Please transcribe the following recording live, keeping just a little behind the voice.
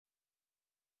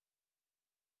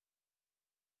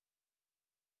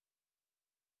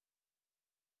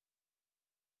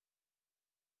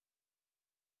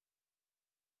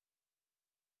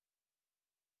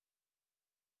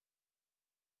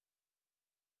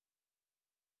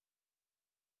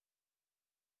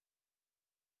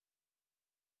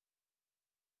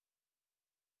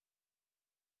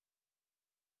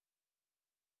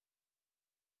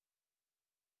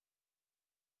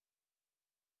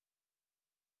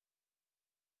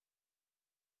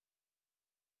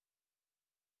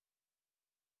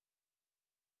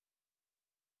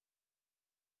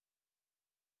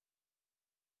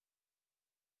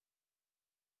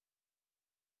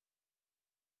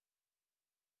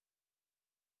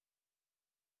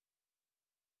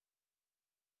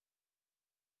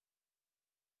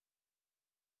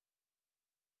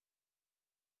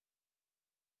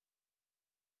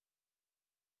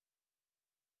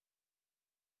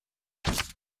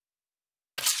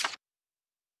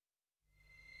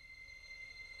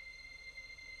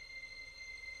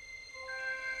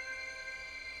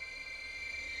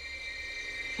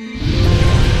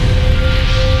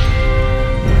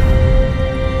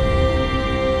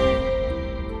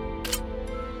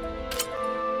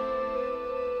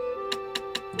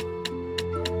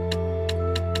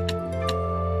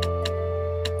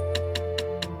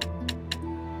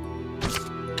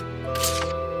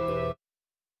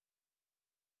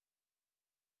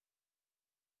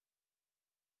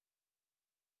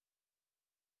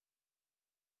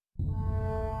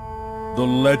The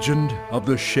Legend of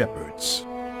the Shepherds.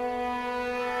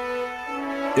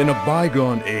 In a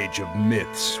bygone age of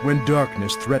myths, when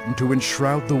darkness threatened to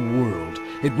enshroud the world,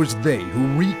 it was they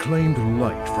who reclaimed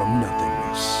light from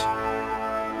nothingness.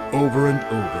 Over and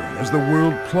over, as the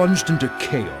world plunged into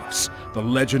chaos, the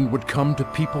legend would come to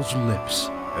people's lips,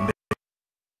 and they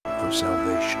prayed for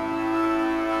salvation.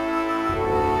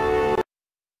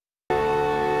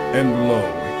 And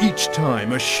lo, each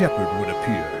time a shepherd would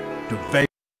appear to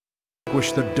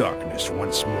vanquish the darkness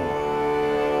once more.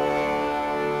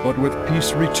 But with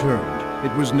peace returned,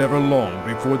 it was never long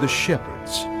before the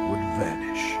shepherds would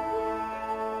vanish.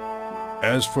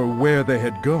 As for where they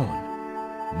had gone,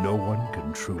 no one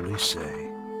can truly say.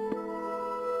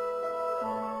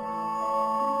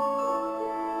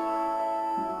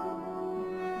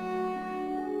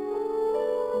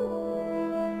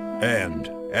 And,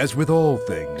 as with all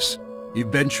things,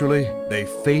 eventually they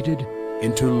faded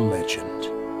into legend.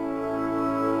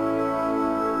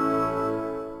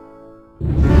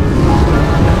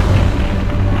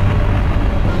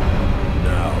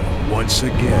 Once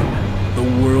again,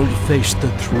 the world faced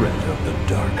the threat of the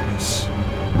darkness.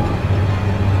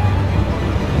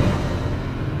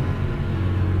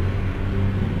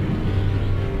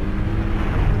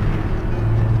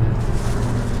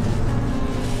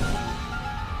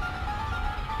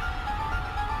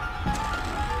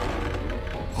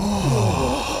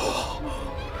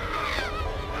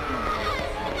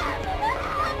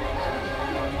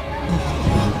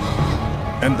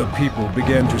 And the people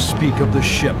began to speak of the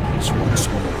shepherds once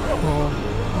more.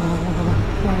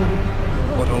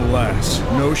 But alas,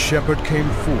 no shepherd came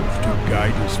forth to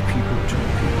guide his people to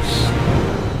peace.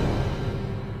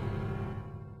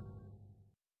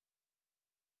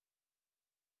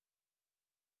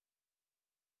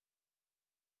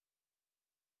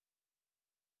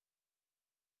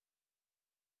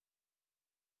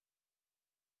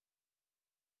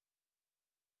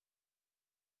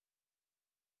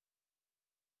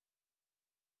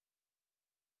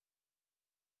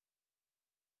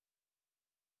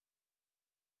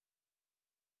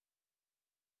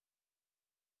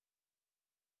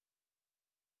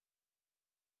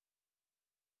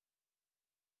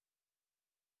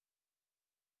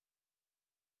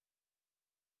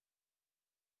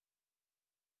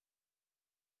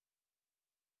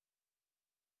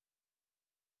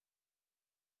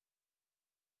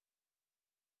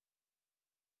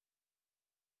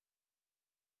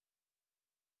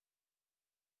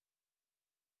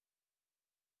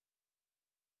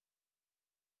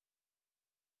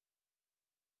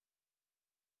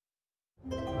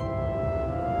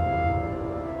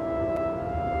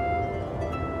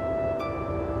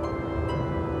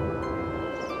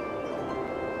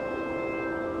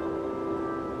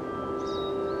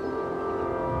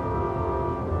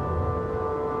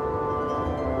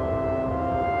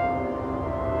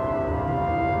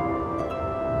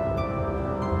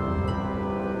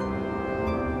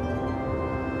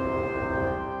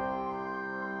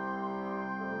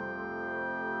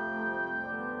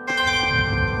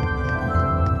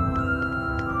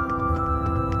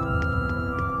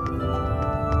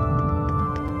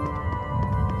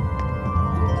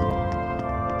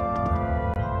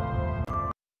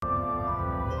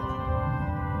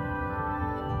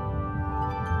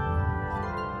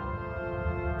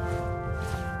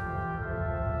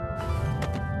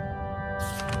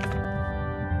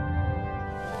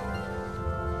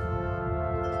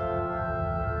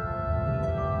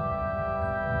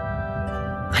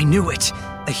 I knew it!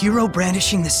 A hero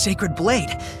brandishing the sacred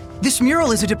blade. This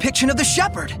mural is a depiction of the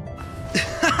shepherd!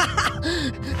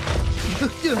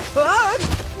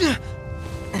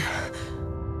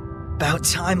 About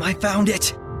time I found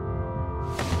it!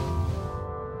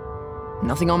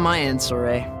 Nothing on my end,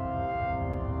 Soray.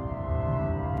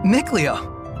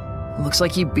 Mikleo! Looks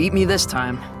like you beat me this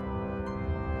time.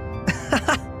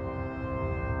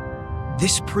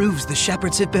 This proves the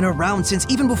shepherds have been around since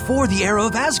even before the era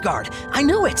of Asgard. I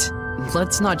knew it!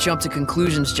 Let's not jump to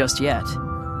conclusions just yet.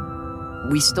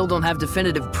 We still don't have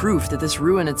definitive proof that this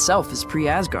ruin itself is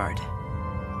pre-Asgard.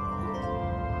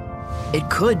 It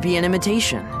could be an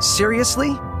imitation.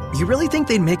 Seriously? You really think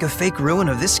they'd make a fake ruin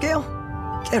of this scale?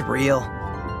 Get real.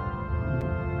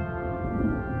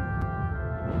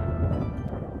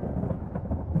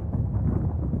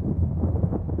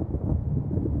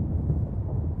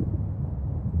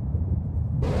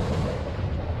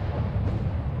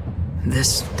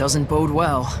 This doesn't bode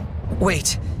well.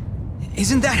 Wait,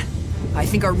 isn't that... I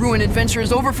think our ruin adventure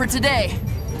is over for today.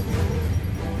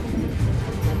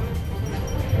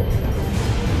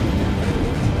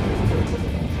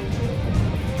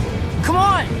 Come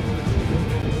on!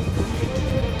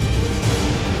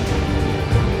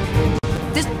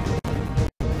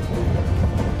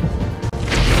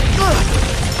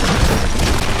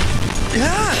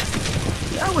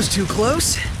 That was too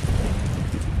close.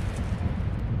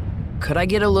 Could I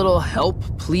get a little help,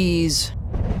 please?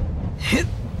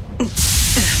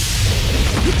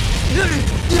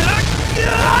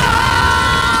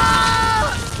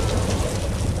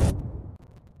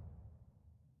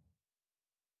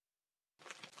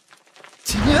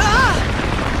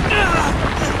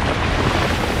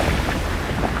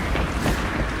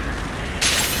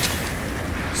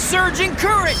 Surging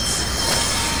currents!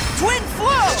 Twin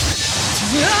flow!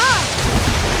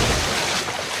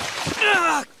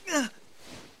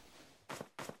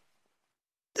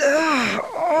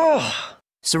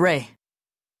 Saray.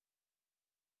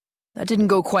 That didn't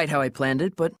go quite how I planned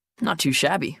it, but not too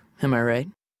shabby, am I right?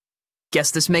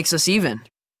 Guess this makes us even.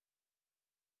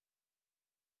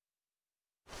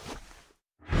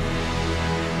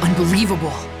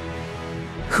 Unbelievable.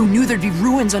 Who knew there'd be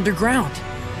ruins underground?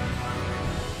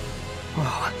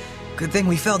 Oh, good thing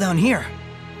we fell down here.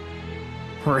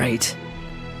 Right.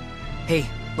 Hey,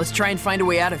 let's try and find a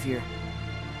way out of here.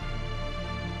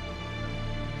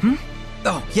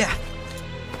 Oh, yeah.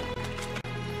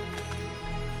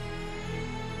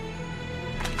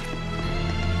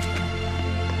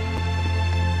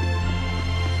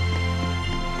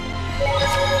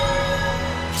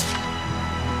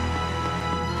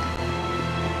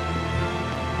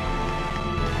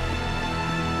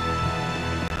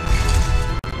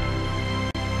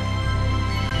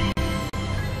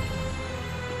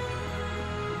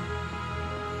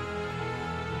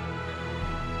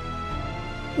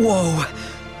 Whoa!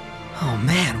 Oh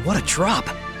man, what a drop!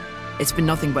 It's been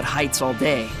nothing but heights all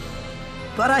day.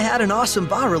 But I had an awesome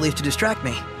bas relief to distract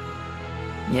me.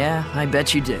 Yeah, I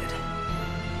bet you did.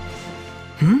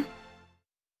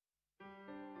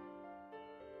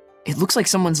 It looks like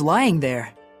someone's lying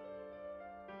there.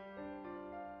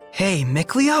 Hey,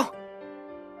 Mikleo?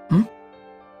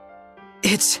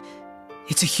 It's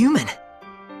a human.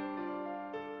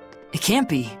 It can't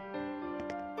be.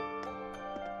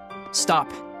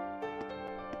 Stop.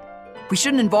 We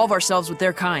shouldn't involve ourselves with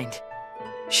their kind.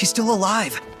 She's still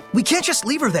alive. We can't just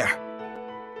leave her there.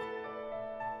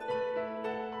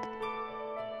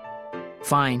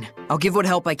 Fine. I'll give what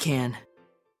help I can.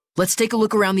 Let's take a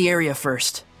look around the area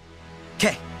first.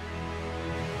 Okay.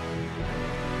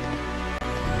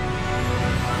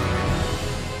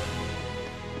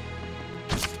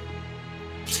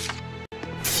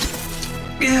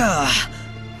 Yeah,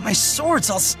 my sword's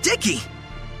all sticky.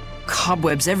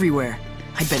 Cobwebs everywhere.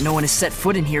 I bet no one has set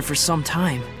foot in here for some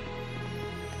time.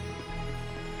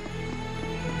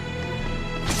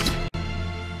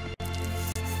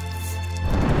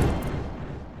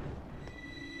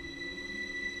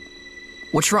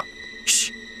 What's wrong?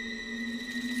 Shh.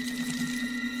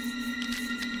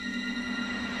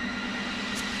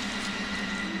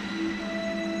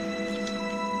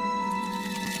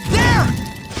 There!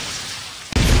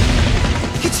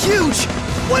 It's huge!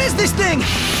 What is this thing?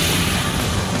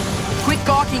 Quit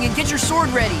gawking and get your sword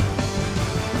ready!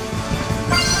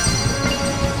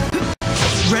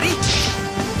 Ready?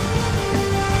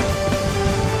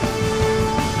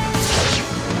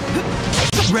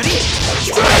 Ready?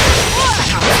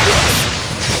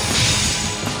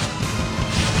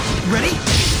 Ready?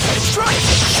 Strike!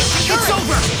 It's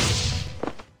over!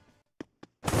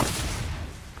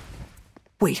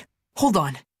 Wait, hold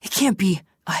on. It can't be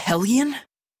a Hellion?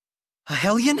 A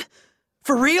Hellion?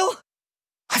 For real?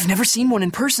 I've never seen one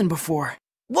in person before.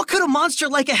 What could a monster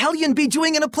like a Hellion be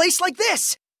doing in a place like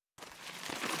this?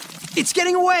 It's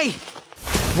getting away!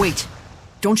 Wait,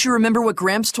 don't you remember what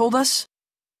Gramps told us?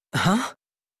 Huh?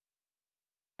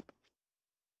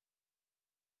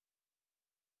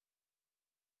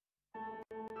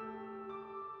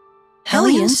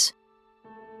 Hellions?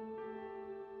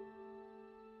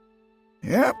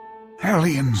 Yep,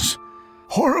 Hellions.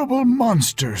 Horrible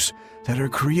monsters that are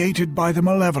created by the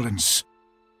malevolence.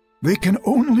 They can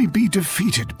only be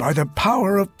defeated by the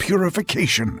power of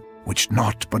purification, which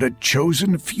not but a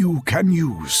chosen few can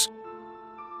use.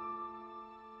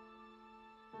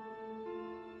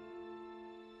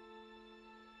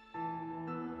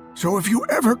 So if you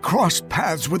ever cross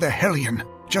paths with a Hellion,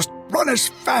 just run as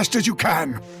fast as you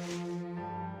can.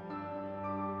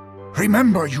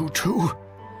 Remember, you two,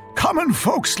 common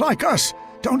folks like us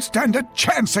don't stand a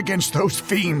chance against those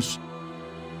fiends.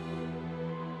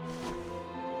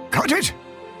 Cut it?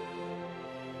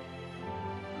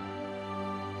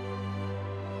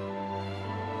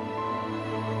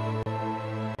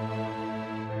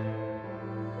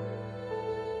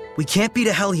 We can't beat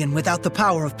a Hellion without the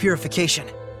power of purification.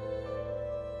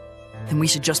 Then we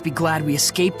should just be glad we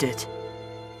escaped it.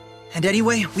 And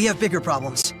anyway, we have bigger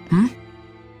problems.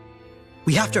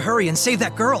 We have to hurry and save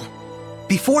that girl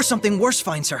before something worse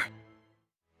finds her.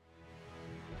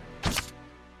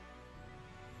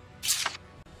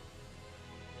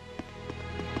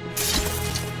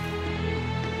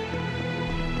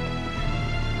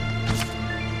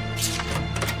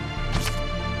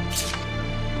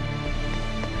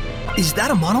 Is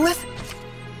that a monolith?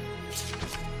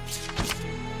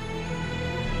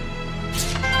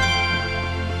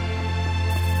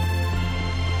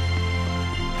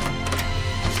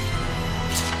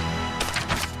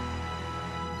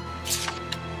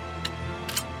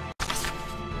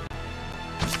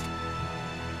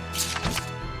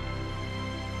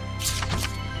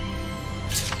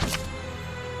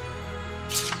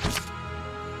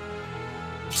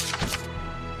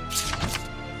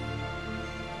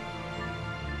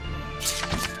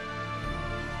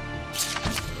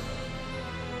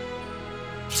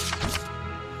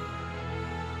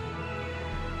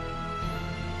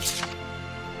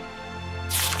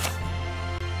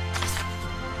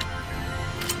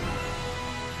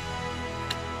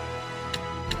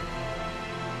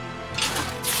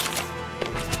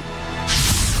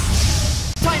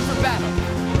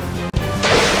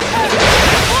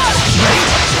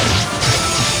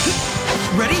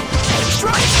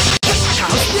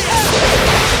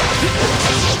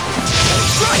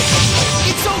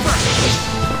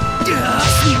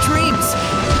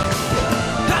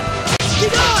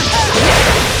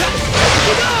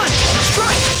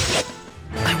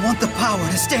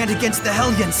 Stand against the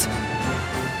Hellions!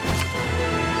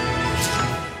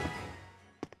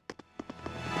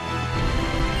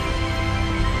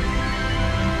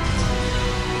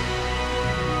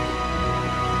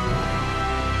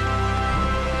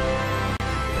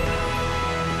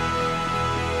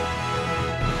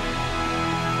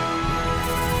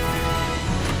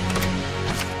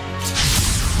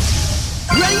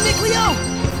 Ready, Nick Leo?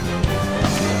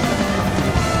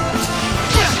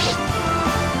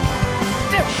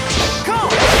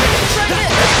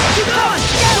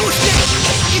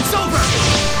 It's over!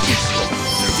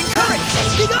 Searching current!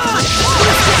 Be gone!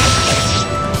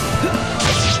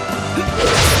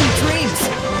 Sweet dreams!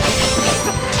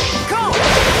 Go!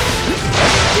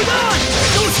 Be gone!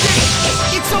 No escape!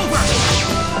 It's over!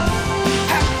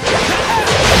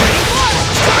 Ready?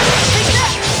 Take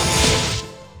that!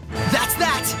 That's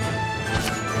that!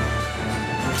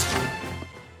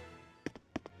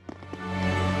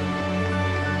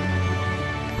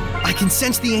 I can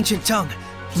sense the ancient tongue.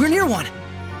 We're near one!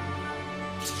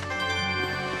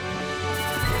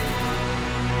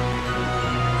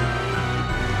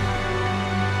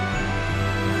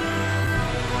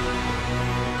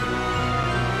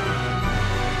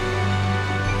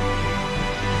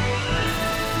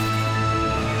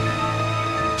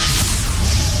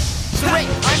 Great,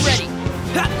 I'm ready!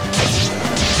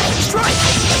 Strike!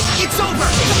 It's over!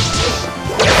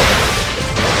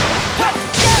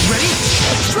 Ready?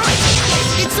 Strike!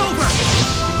 It's over!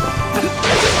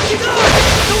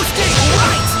 No escape!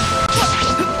 Right!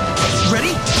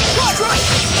 Ready? Strike!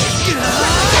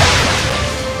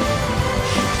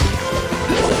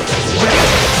 Ready?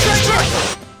 Strike!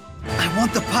 I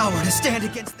want the power to stand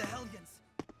against the Hellions.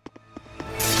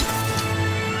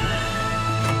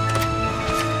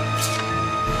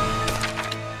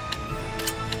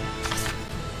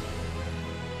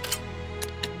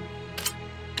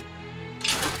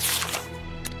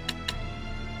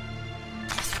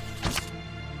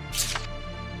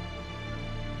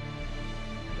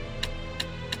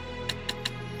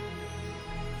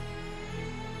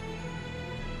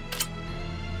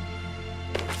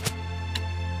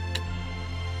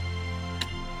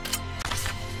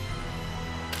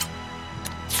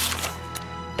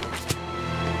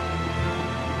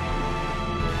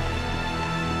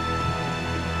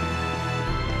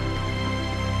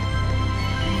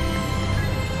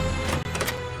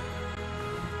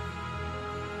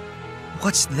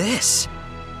 What's this?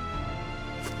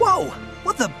 Whoa!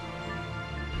 What the?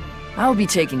 I'll be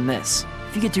taking this.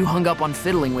 If you get too hung up on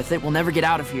fiddling with it, we'll never get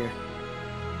out of here.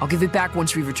 I'll give it back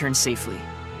once we return safely.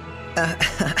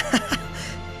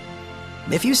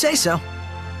 If you say so.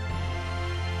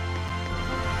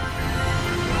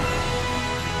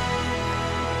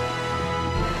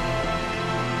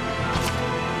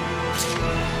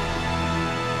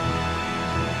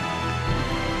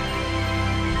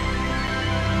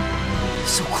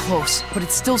 So close, but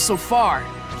it's still so far.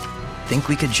 Think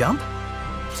we could jump?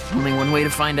 Only one way to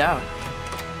find out.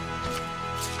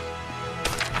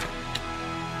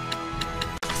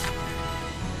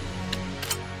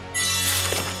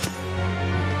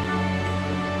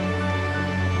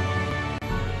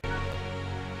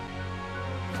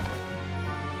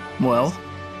 Well?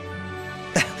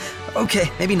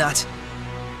 Okay, maybe not.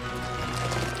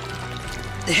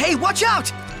 Hey, watch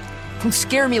out! Don't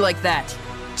scare me like that.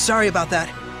 Sorry about that.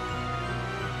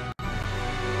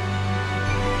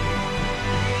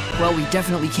 Well, we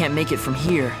definitely can't make it from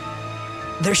here.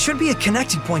 There should be a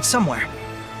connecting point somewhere.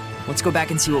 Let's go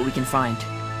back and see what we can find.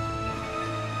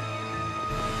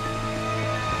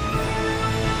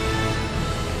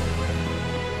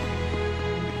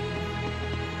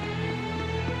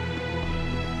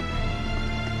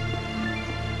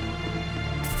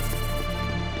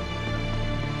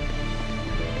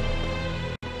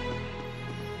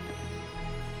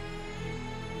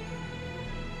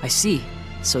 I see.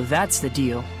 So that's the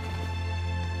deal.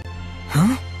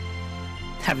 Huh?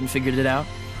 Haven't figured it out?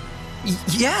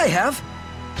 Yeah, I have.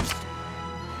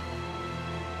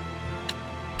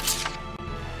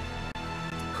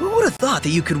 Who would have thought that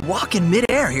you could walk in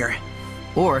midair here?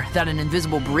 Or that an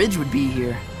invisible bridge would be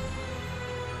here.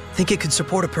 Think it could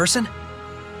support a person?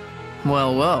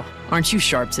 Well, well, aren't you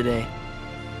sharp today?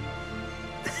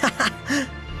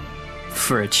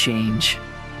 For a change.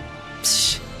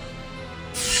 Psst.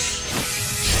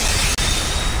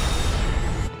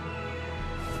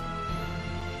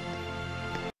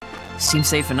 Seems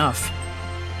safe enough.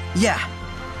 Yeah.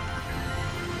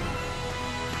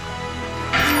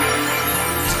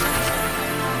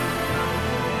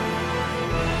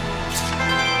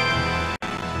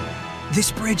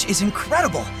 This bridge is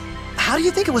incredible. How do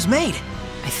you think it was made?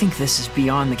 I think this is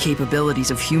beyond the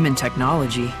capabilities of human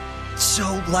technology.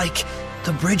 So, like,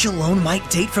 the bridge alone might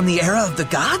date from the era of the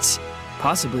gods?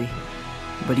 Possibly.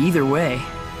 But either way,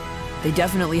 they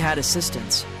definitely had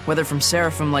assistance, whether from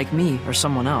Seraphim like me or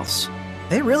someone else.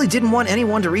 They really didn't want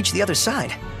anyone to reach the other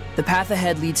side. The path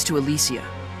ahead leads to Elysia.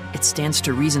 It stands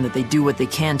to reason that they do what they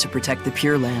can to protect the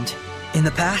Pure Land. In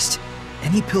the past,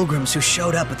 any pilgrims who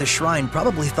showed up at the shrine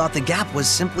probably thought the gap was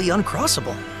simply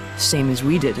uncrossable. Same as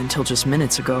we did until just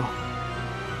minutes ago.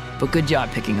 But good job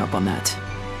picking up on that.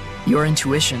 Your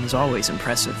intuition is always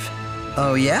impressive.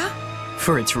 Oh yeah?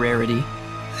 For its rarity.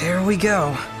 There we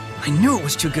go. I knew it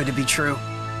was too good to be true.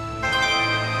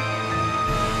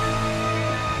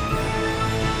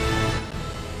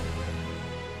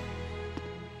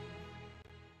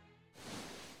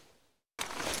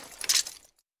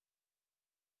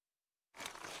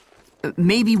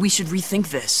 Maybe we should rethink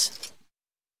this.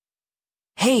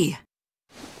 Hey!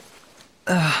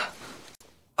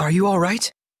 Are you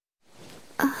alright?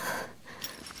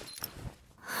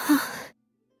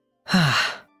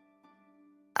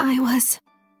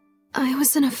 I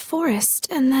was in a forest,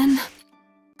 and then...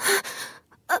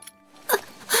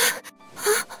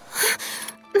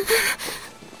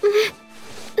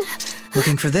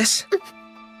 Looking for this?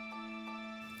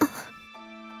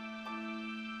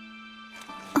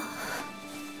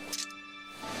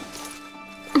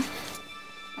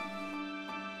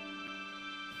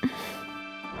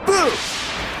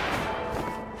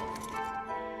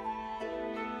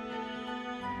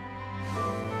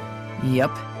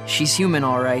 Yep, she's human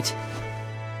all right.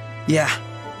 Yeah.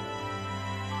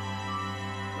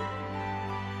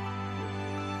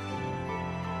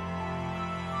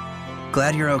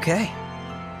 Glad you're okay.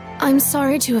 I'm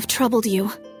sorry to have troubled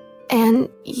you. And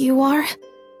you are?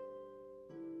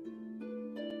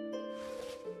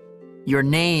 Your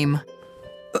name.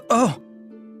 Oh.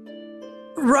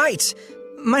 Right.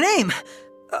 My name.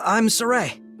 I'm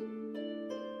Saray.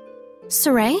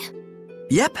 Saray?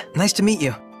 Yep, nice to meet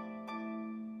you.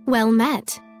 Well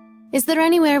met. Is there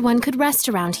anywhere one could rest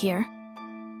around here?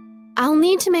 I'll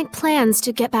need to make plans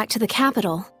to get back to the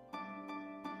capital.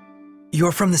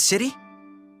 You're from the city?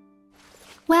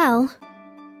 Well...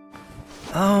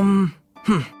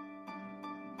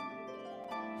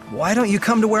 Why don't you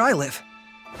come to where I live?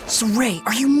 Saray,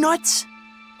 are you nuts?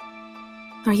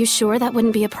 Are you sure that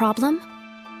wouldn't be a problem?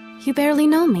 You barely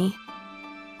know me.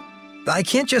 I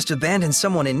can't just abandon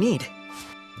someone in need.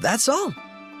 That's all.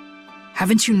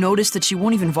 Haven't you noticed that she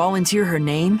won't even volunteer her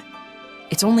name?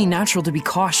 It's only natural to be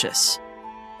cautious.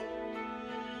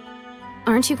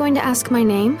 Aren't you going to ask my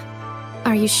name?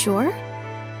 Are you sure?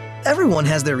 Everyone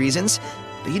has their reasons,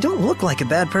 but you don't look like a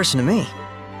bad person to me.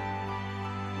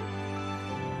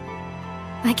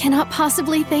 I cannot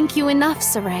possibly thank you enough,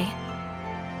 Saray.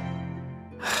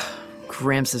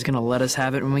 Gramps is gonna let us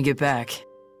have it when we get back.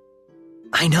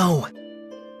 I know.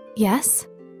 Yes?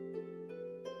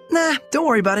 Nah, don't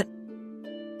worry about it.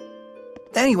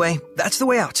 Anyway, that's the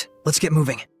way out. Let's get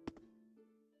moving.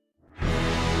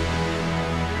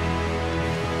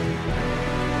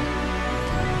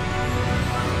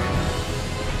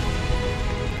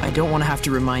 I don't want to have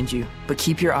to remind you, but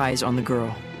keep your eyes on the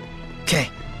girl. Okay,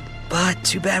 but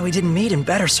too bad we didn't meet in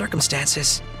better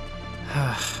circumstances.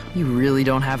 You really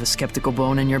don't have a skeptical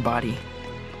bone in your body.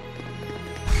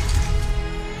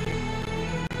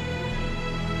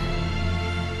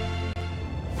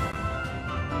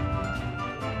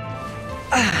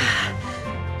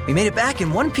 We made it back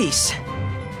in one piece.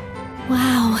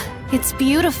 Wow, it's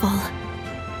beautiful.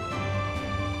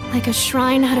 Like a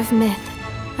shrine out of myth.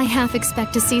 I half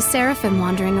expect to see Seraphim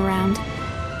wandering around.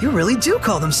 You really do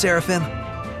call them Seraphim.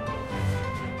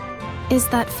 Is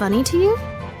that funny to you?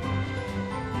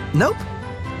 Nope.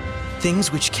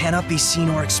 Things which cannot be seen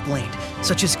or explained,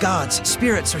 such as gods,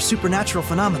 spirits, or supernatural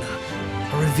phenomena,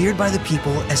 are revered by the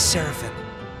people as Seraphim.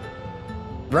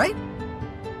 Right?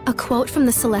 A quote from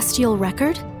the Celestial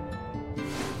Record?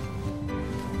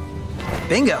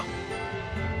 Bingo.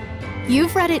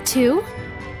 You've read it too?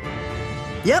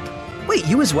 Yep. Wait,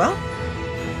 you as well?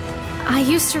 I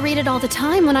used to read it all the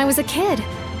time when I was a kid.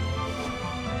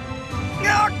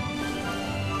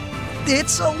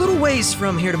 It's a little ways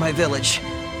from here to my village.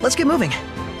 Let's get moving.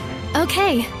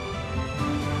 Okay.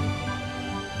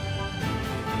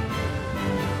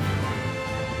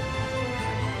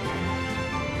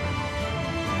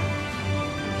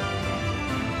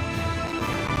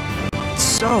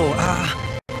 So,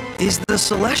 is the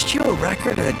Celestial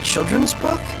Record a children's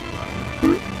book?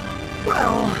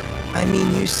 Well, I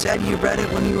mean, you said you read it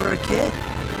when you were a kid.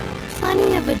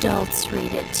 Plenty of adults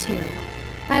read it too.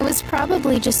 I was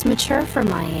probably just mature for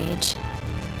my age.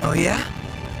 Oh yeah?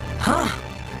 Huh.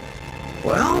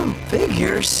 Well,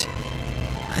 figures.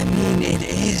 I mean, it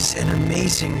is an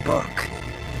amazing book.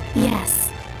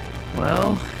 Yes.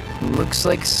 Well, looks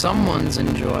like someone's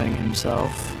enjoying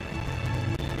himself.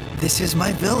 This is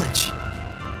my village,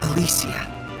 Elysia.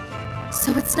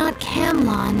 So it's not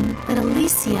Camlon, but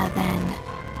Elysia then.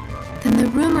 Then the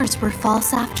rumors were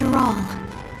false after all.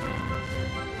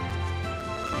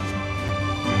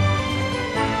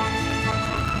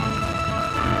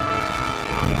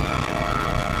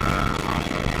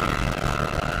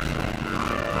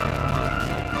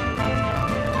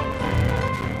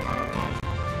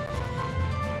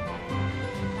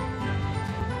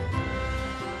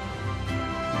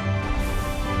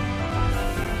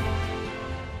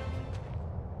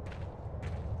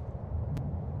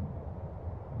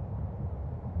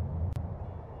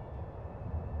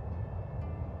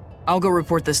 I'll go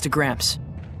report this to Gramps.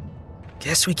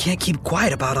 Guess we can't keep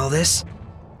quiet about all this.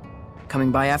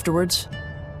 Coming by afterwards?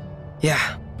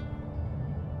 Yeah.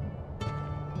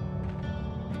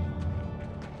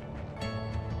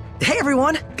 Hey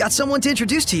everyone! Got someone to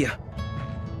introduce to you.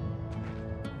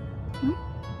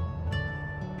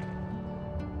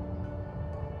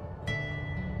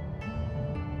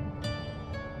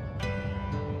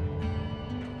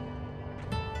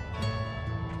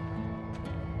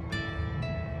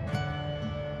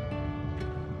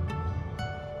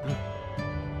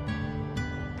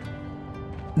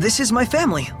 This is my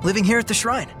family, living here at the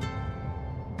shrine.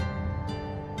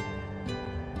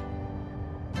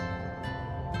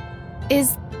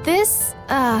 Is this,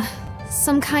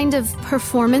 some kind of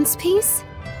performance piece?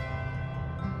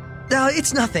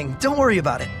 It's nothing. Don't worry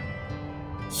about it.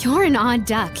 You're an odd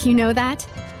duck, you know that?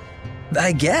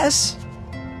 I guess.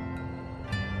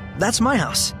 That's my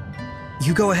house.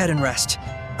 You go ahead and rest.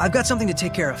 I've got something to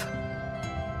take care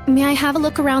of. May I have a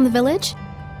look around the village?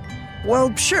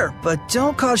 Well, sure, but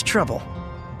don't cause trouble.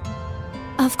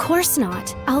 Of course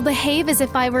not. I'll behave as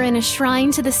if I were in a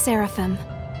shrine to the Seraphim.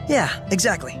 Yeah,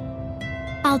 exactly.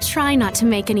 I'll try not to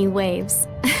make any waves.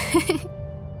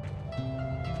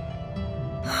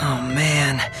 Oh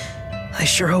man, I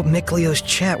sure hope Miklio's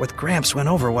chat with Gramps went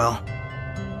over well.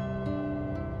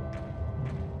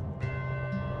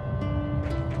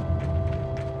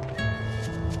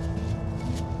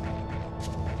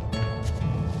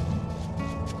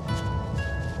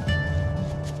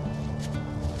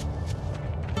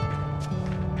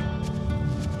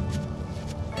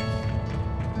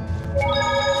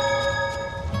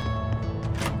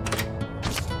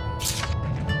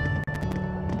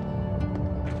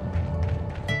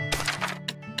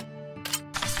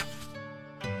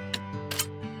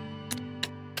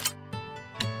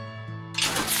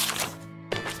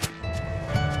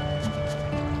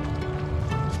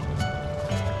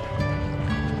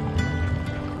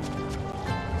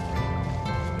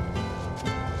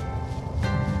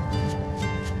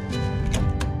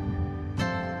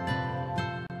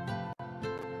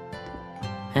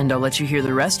 And I'll let you hear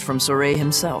the rest from Soray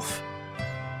himself.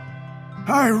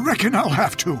 I reckon I'll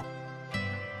have to.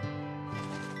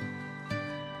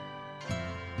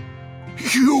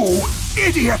 You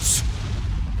idiots!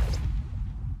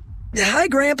 Hi,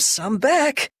 Gramps. I'm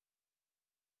back.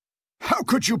 How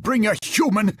could you bring a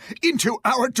human into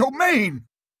our domain?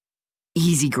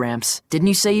 Easy, Gramps. Didn't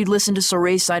you say you'd listen to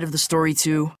Soray's side of the story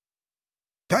too?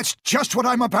 That's just what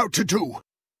I'm about to do.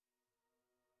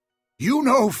 You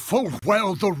know full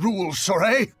well the rules,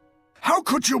 Soray. How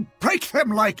could you break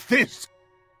them like this?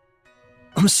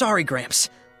 I'm sorry, Gramps,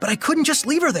 but I couldn't just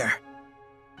leave her there.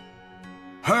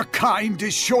 Her kind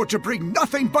is sure to bring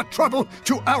nothing but trouble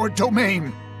to our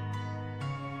domain.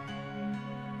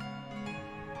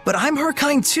 But I'm her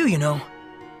kind too, you know.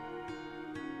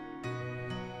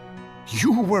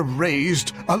 You were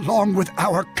raised along with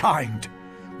our kind,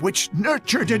 which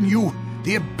nurtured in you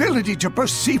the ability to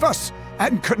perceive us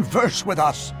and converse with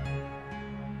us.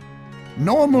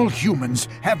 Normal humans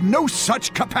have no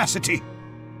such capacity.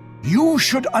 You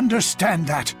should understand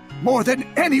that more than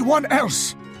anyone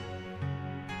else.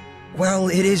 Well,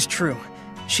 it is true.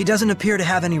 She doesn't appear to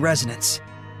have any resonance.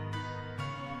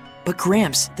 But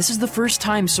Gramps, this is the first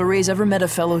time Soray's ever met a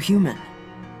fellow human.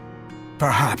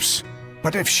 Perhaps.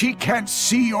 But if she can't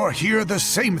see or hear the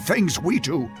same things we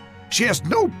do, she has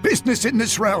no business in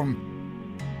this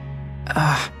realm.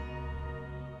 I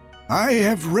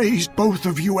have raised both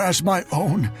of you as my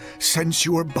own since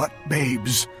you were but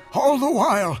babes, all the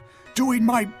while doing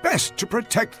my best to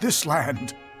protect this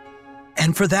land.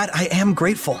 And for that, I am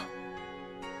grateful.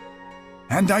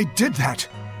 And I did that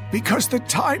because the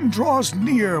time draws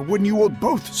near when you will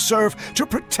both serve to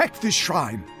protect this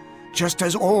shrine, just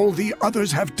as all the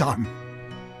others have done.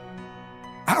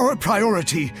 Our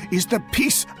priority is the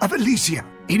peace of Elysia.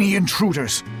 Any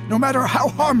intruders, no matter how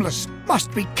harmless,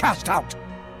 must be cast out.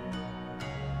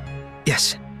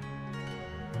 Yes.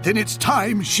 Then it's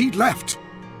time she left.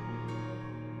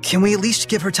 Can we at least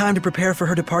give her time to prepare for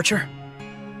her departure?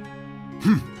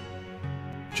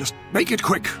 Just make it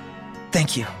quick.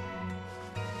 Thank you.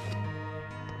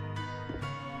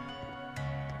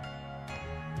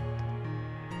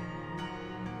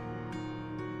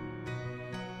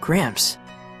 Gramps.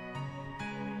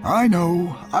 I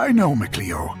know,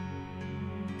 McLeo.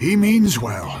 He means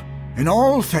well, in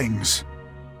all things.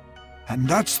 And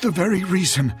that's the very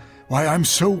reason why I'm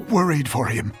so worried for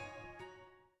him.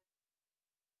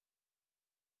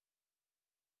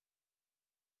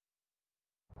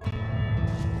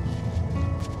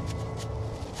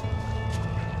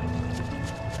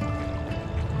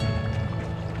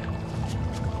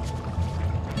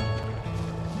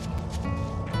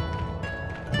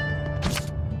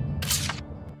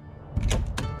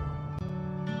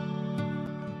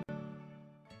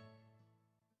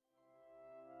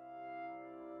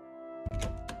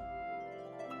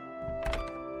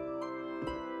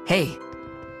 Hey.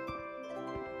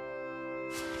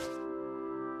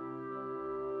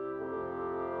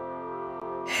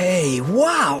 Hey,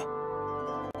 wow!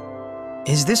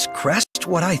 Is this crest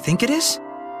what I think it is?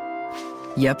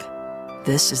 Yep.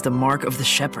 This is the mark of the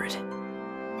Shepherd.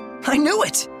 I knew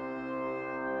it!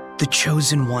 The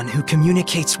Chosen One who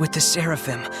communicates with the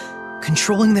Seraphim,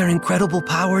 controlling their incredible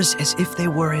powers as if they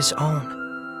were his own.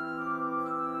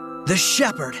 The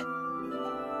Shepherd!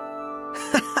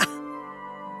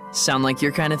 Sound like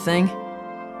your kind of thing?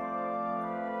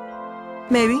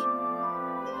 Maybe.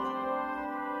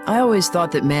 I always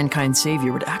thought that Mankind's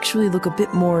savior would actually look a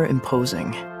bit more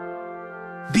imposing.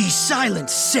 Be silent,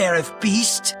 Seraph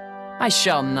Beast! I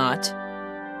shall not.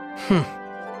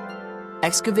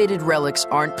 Excavated relics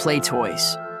aren't play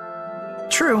toys.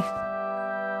 True.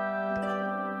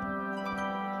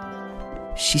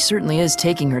 She certainly is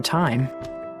taking her time.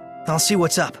 I'll see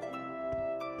what's up.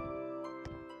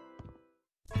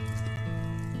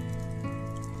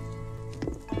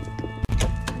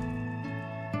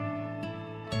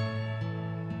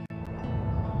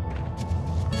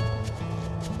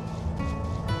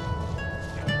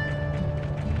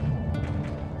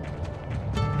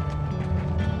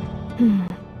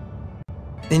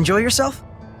 Enjoy yourself?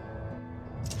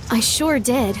 I sure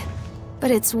did.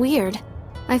 But it's weird.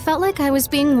 I felt like I was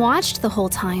being watched the whole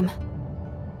time.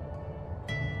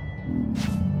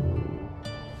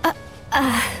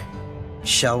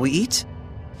 Shall we eat?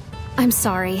 I'm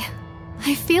sorry.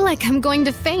 I feel like I'm going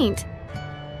to faint.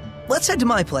 Let's head to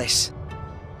my place.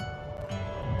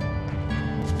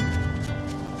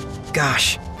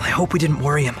 Gosh, I hope we didn't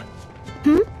worry him.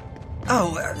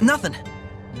 Oh, nothing.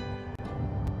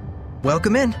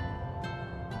 Welcome in.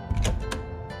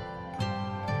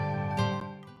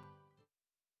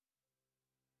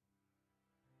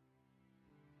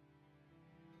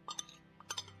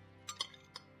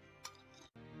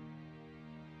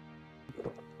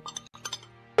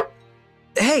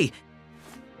 Hey!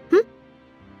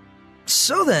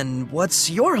 So then,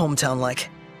 what's your hometown like?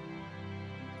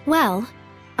 Well,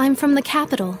 I'm from the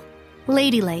capital,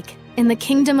 Lady Lake, in the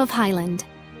Kingdom of Highland.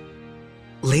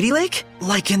 Lady Lake?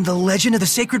 Like in the Legend of the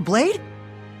Sacred Blade?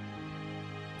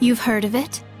 You've heard of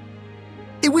it?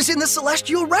 It was in the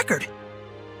Celestial Record.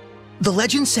 The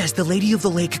legend says the Lady of the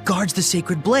Lake guards the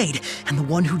sacred blade, and the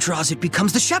one who draws it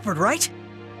becomes the shepherd, right?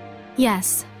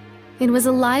 Yes. It was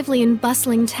a lively and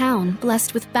bustling town,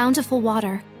 blessed with bountiful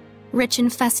water, rich in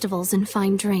festivals and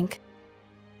fine drink.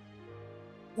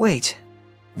 Wait,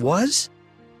 was?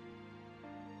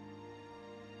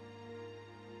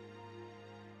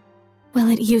 Well,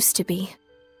 it used to be.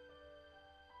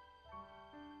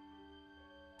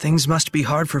 Things must be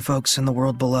hard for folks in the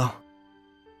world below.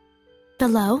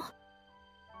 Below?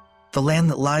 The land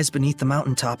that lies beneath the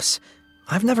mountaintops.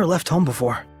 I've never left home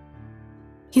before.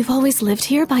 You've always lived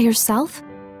here by yourself?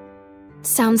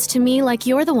 Sounds to me like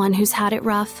you're the one who's had it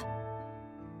rough.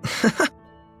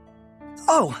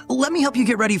 Oh, let me help you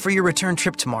get ready for your return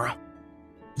trip tomorrow.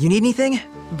 You need anything?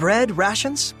 Bread,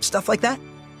 rations, stuff like that?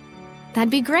 That'd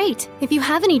be great. If you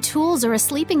have any tools or a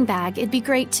sleeping bag, it'd be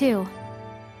great too.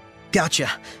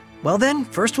 Gotcha. Well then,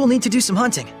 first we'll need to do some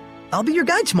hunting. I'll be your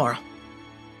guide tomorrow.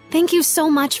 Thank you so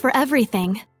much for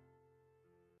everything.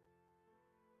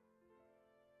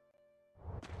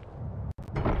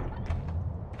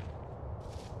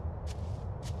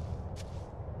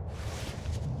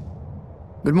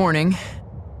 Good morning.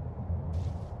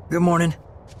 Good morning.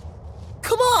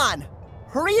 Come on!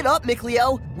 Hurry it up,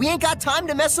 Mikleo. We ain't got time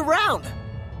to mess around.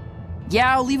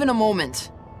 Yeah, I'll leave in a moment.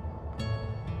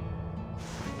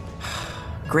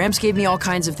 Gramps gave me all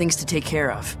kinds of things to take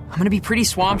care of. I'm gonna be pretty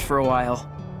swamped for a while.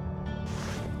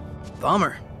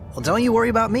 Bummer. Well, don't you worry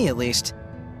about me, at least.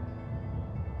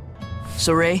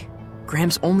 So, Ray,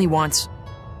 Gramps only wants...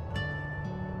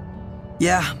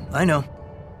 Yeah, I know.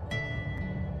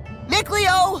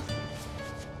 Mikleo!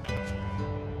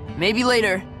 Maybe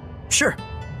later. Sure.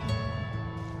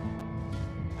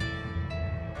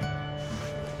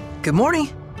 Good morning.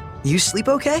 You sleep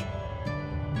okay?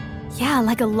 Yeah,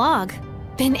 like a log.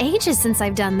 Been ages since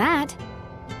I've done that.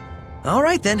 All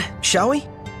right then, shall we?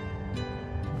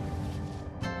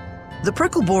 The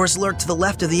prickle boars lurk to the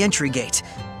left of the entry gate.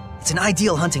 It's an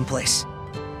ideal hunting place.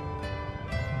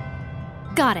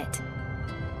 Got it.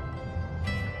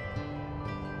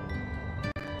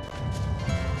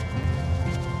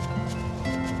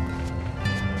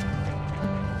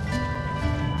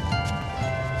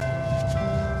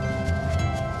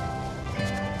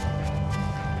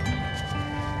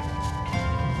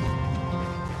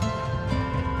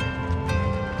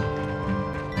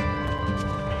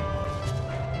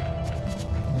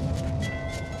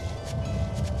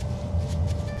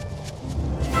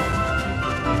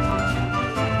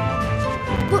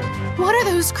 What are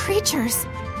those creatures?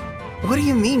 What do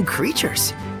you mean,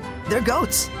 creatures? They're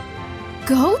goats.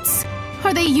 Goats?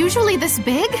 Are they usually this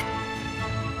big?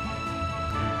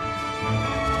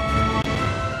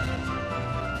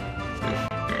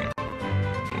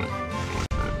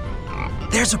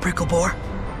 There's a prickle boar.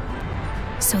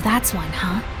 So that's one,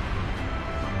 huh?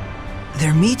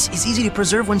 Their meat is easy to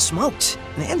preserve when smoked,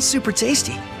 and super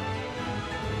tasty.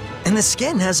 And the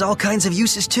skin has all kinds of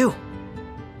uses too.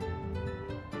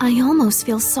 I almost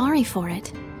feel sorry for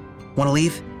it. Wanna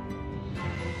leave?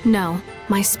 No,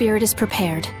 my spirit is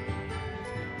prepared.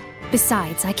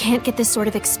 Besides, I can't get this sort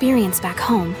of experience back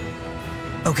home.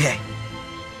 Okay.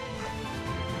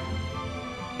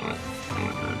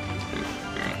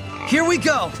 Here we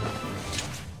go!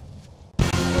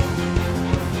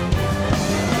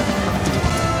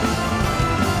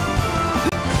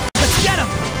 Let's get him!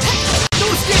 No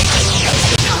escape!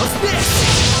 How's this?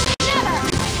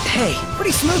 Hey,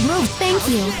 pretty smooth move. Thank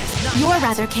you. You're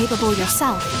rather capable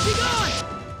yourself.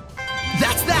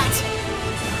 That's that!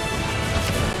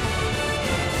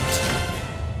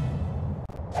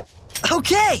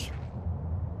 Okay!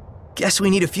 Guess we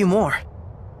need a few more.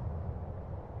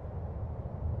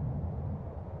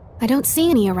 I don't see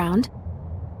any around.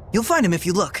 You'll find him if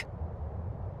you look.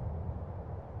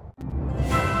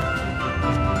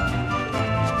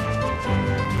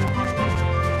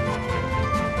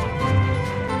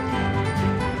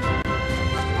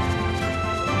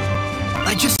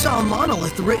 I just saw a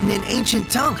monolith written in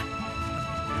ancient tongue.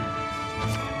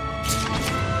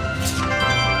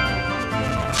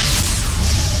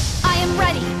 I am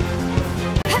ready.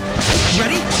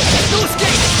 Ready? No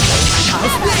escape!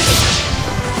 How's this?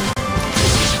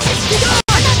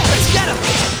 Let's get him!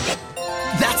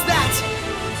 That's that!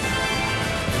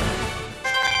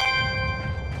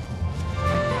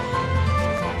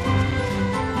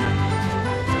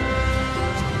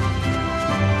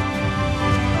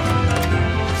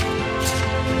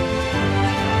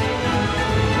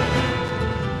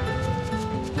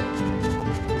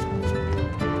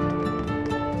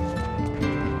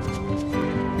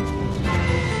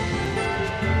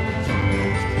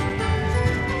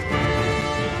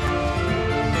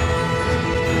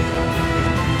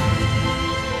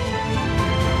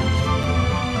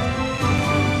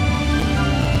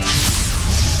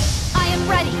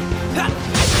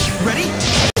 Ready?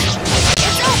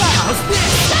 It's over! How's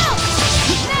this? Go!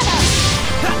 Never!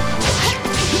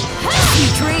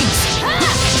 Sweet dreams!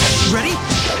 Ah! Ready?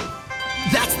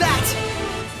 That's that!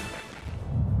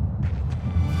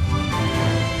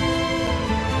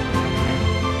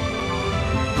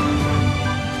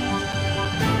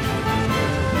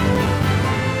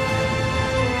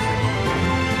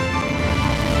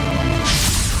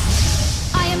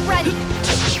 I am ready!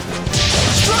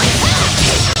 Strike!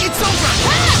 It's over!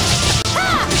 Another!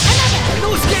 No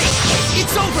escape!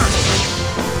 It's over!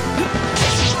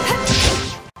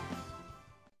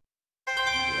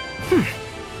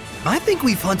 I think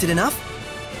we've hunted enough.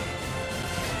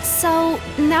 So,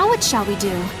 now what shall we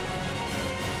do?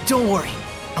 Don't worry.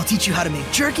 I'll teach you how to make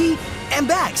jerky and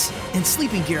bags and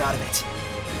sleeping gear out of it.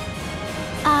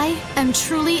 I am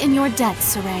truly in your debt,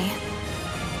 Saray.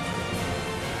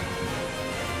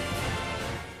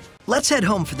 Let's head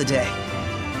home for the day.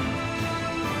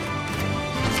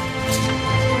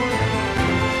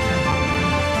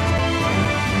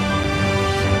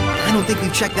 I don't think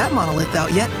we've checked that monolith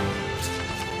out yet.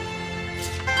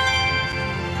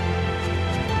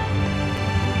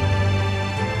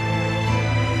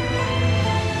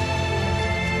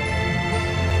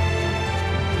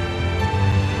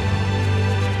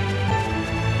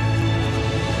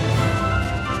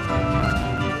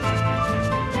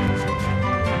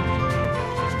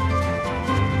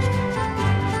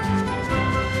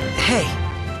 Hey,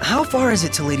 how far is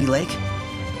it to Lady Lake?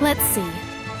 Let's see.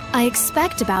 I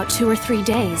expect about 2 or 3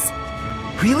 days.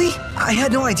 Really? I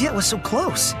had no idea it was so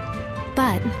close.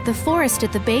 But the forest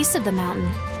at the base of the mountain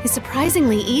is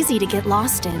surprisingly easy to get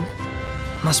lost in.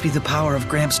 Must be the power of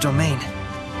Gramps' domain.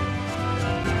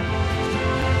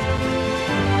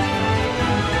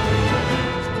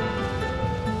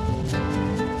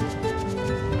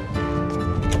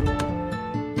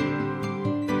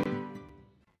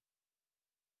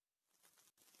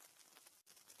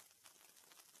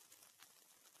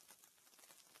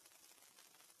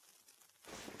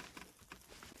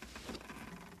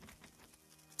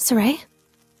 Saray?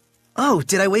 Oh,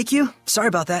 did I wake you? Sorry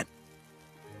about that.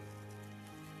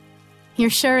 You're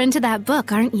sure into that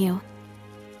book, aren't you?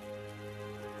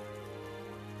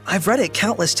 I've read it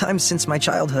countless times since my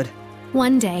childhood.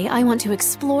 One day, I want to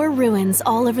explore ruins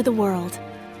all over the world.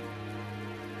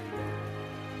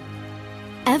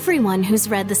 Everyone who's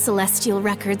read the Celestial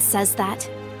Records says that,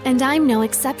 and I'm no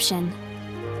exception.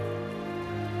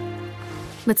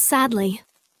 But sadly,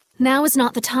 now is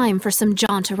not the time for some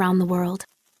jaunt around the world.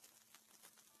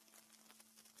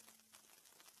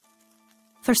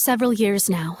 For several years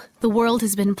now, the world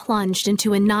has been plunged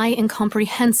into a nigh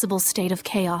incomprehensible state of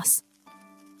chaos.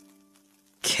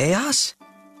 Chaos?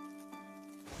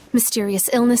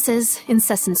 Mysterious illnesses,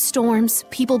 incessant storms,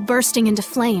 people bursting into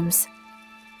flames.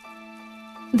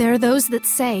 There are those that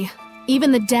say,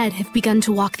 even the dead have begun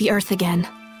to walk the earth again.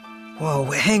 Whoa,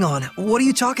 hang on. What are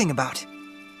you talking about?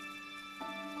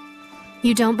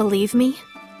 You don't believe me?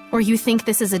 Or you think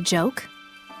this is a joke?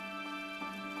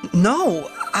 No,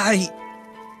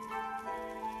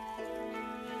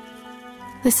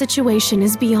 The situation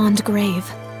is beyond grave.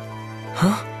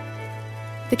 Huh?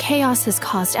 The chaos has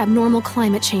caused abnormal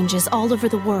climate changes all over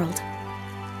the world.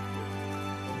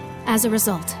 As a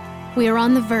result, we are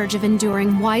on the verge of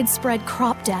enduring widespread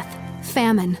crop death,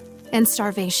 famine, and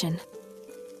starvation.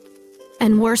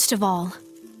 And worst of all,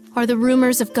 are the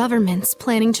rumors of governments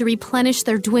planning to replenish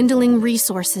their dwindling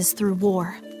resources through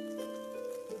war.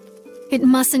 It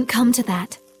mustn't come to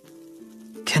that.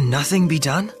 Can nothing be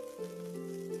done?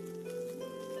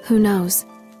 Who knows?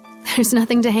 There's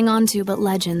nothing to hang on to but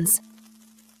legends.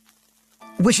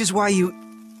 Which is why you...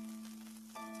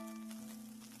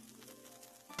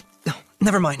 No,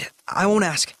 never mind. I won't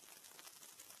ask.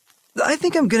 I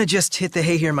think I'm gonna just hit the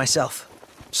hay here myself.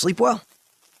 Sleep well.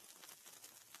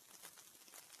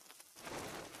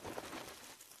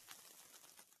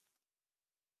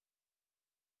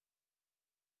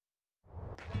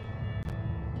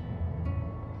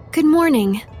 Good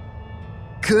morning.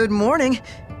 Good morning.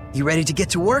 You ready to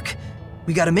get to work?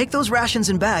 We gotta make those rations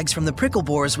and bags from the prickle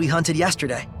boars we hunted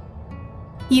yesterday.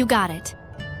 You got it.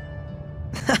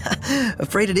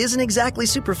 Afraid it isn't exactly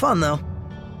super fun, though.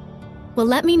 Well,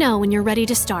 let me know when you're ready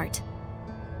to start.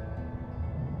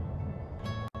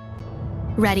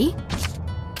 Ready?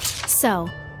 So,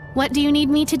 what do you need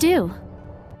me to do?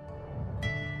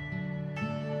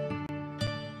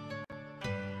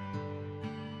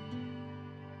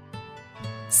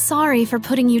 Sorry for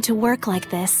putting you to work like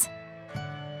this.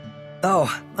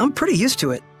 Oh, I'm pretty used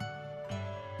to it.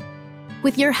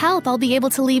 With your help, I'll be able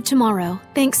to leave tomorrow.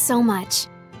 Thanks so much.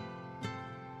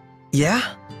 Yeah?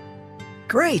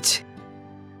 Great.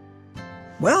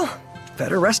 Well,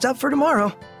 better rest up for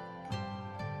tomorrow.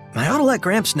 I ought to let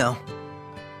Gramps know.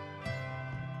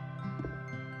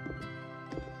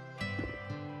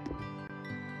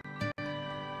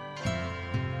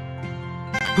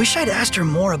 Wish I'd asked her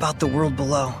more about the world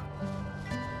below.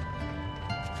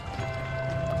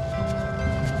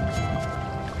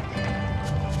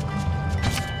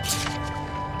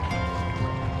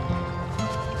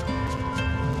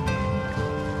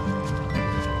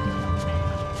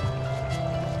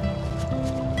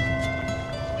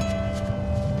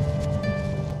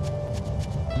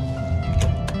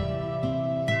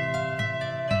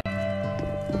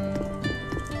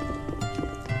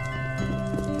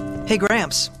 Hey,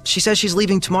 Gramps. She says she's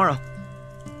leaving tomorrow.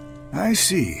 I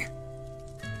see.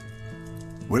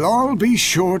 We'll all be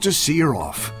sure to see her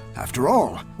off. After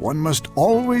all, one must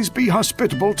always be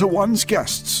hospitable to one's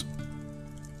guests.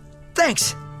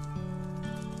 Thanks.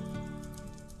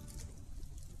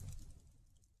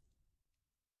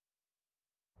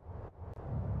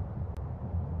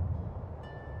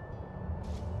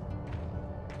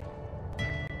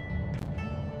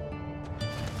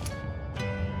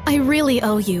 I really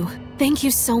owe you. Thank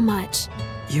you so much.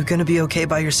 You gonna be okay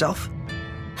by yourself?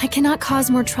 I cannot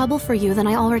cause more trouble for you than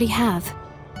I already have.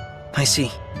 I see.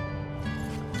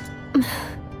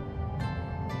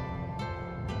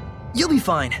 You'll be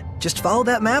fine. Just follow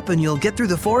that map and you'll get through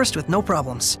the forest with no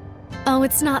problems. Oh,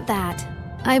 it's not that.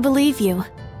 I believe you.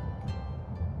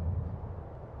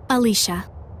 Alicia.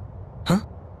 Huh?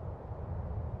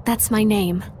 That's my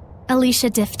name. Alicia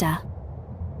Difta.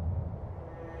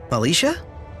 Alicia?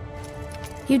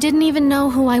 You didn't even know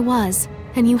who I was,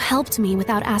 and you helped me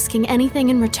without asking anything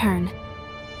in return.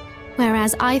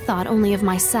 Whereas I thought only of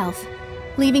myself,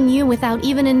 leaving you without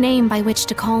even a name by which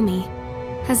to call me.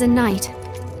 As a knight,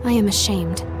 I am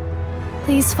ashamed.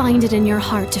 Please find it in your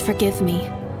heart to forgive me.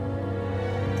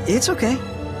 It's okay.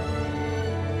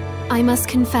 I must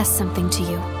confess something to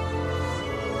you.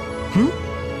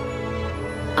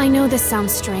 I know this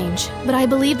sounds strange, but I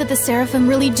believe that the Seraphim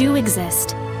really do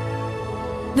exist.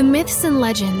 The myths and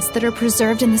legends that are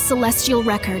preserved in the Celestial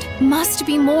Record must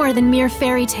be more than mere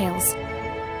fairy tales.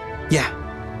 Yeah.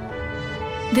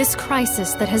 This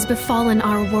crisis that has befallen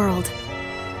our world,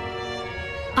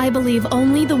 I believe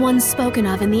only the ones spoken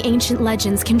of in the ancient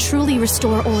legends can truly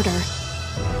restore order.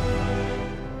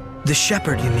 The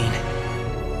Shepherd, you mean?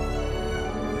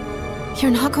 You're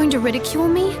not going to ridicule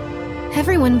me?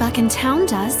 Everyone back in town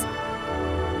does.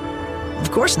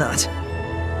 Of course not.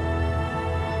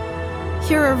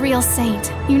 You're a real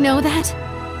saint, you know that?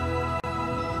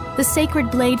 The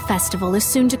Sacred Blade Festival is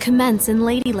soon to commence in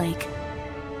Lady Lake.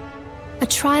 A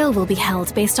trial will be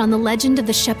held based on the legend of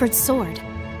the Shepherd's Sword.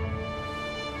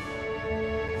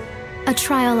 A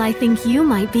trial I think you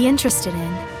might be interested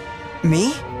in.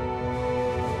 Me?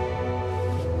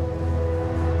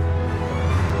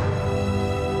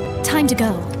 Time to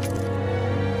go.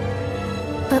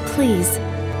 But please,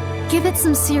 give it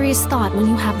some serious thought when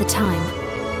you have the time.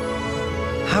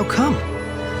 How come?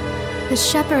 The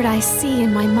shepherd I see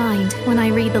in my mind when I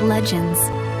read the legends.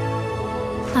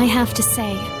 I have to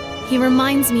say, he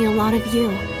reminds me a lot of you.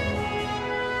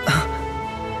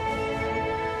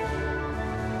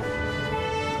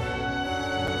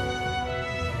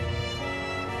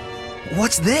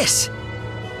 What's this?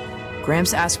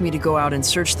 Gramps asked me to go out and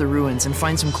search the ruins and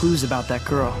find some clues about that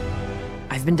girl.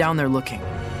 I've been down there looking.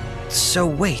 So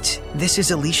wait, this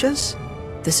is Alicia's?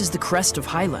 This is the crest of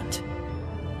Highland.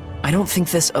 I don't think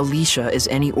this Alicia is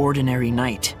any ordinary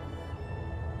knight.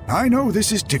 I know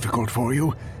this is difficult for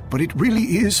you, but it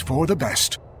really is for the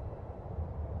best.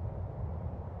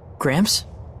 Gramps?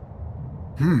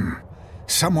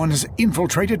 Someone has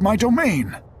infiltrated my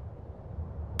domain.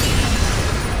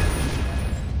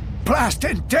 Blast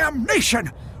and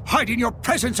damnation! Hiding your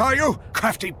presence, are you,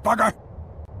 crafty bugger?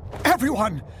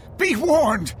 Everyone, be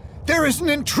warned! There is an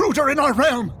intruder in our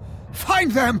realm!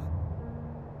 Find them!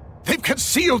 They've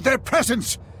concealed their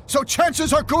presence, so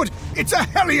chances are good it's a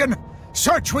Hellion!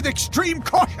 Search with extreme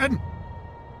caution!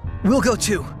 We'll go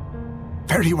too.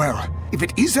 Very well. If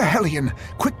it is a Hellion,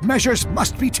 quick measures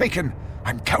must be taken.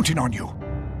 I'm counting on you.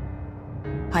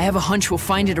 I have a hunch we'll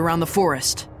find it around the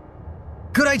forest.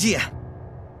 Good idea.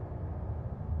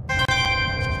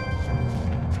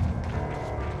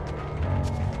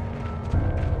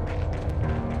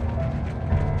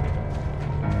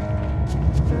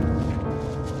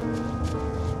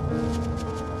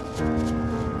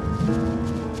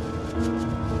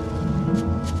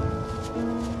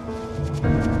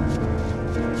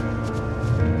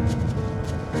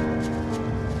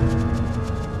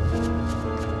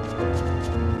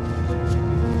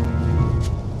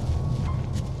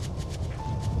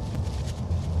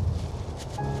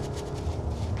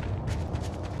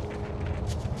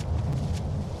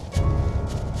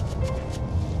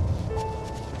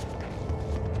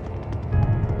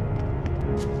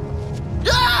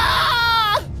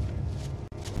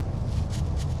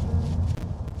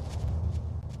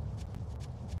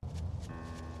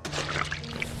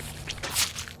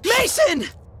 Mason!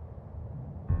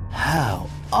 How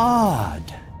odd.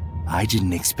 I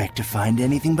didn't expect to find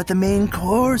anything but the main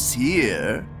course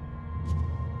here.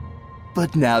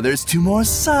 But now there's 2 more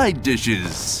side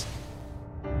dishes.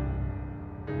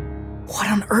 What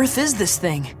on earth is this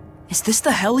thing? Is this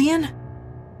the Hellion?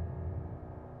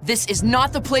 This is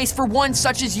not the place for one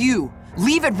such as you.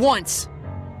 Leave at once.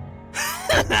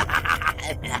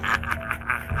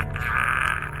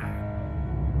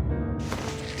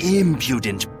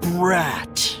 Impudent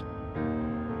brat.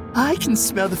 I can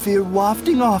smell the fear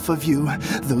wafting off of you,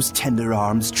 those tender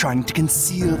arms trying to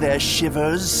conceal their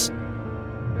shivers.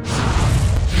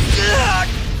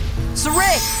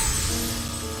 Saray!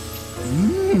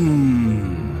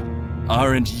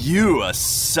 Aren't you a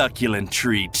succulent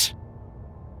treat?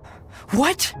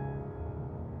 What?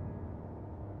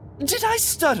 Did I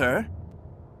stutter?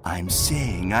 I'm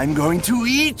saying I'm going to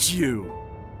eat you.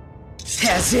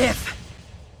 As if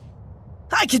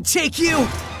I could take you!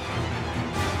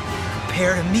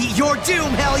 Prepare to meet your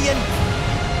doom, Hellion!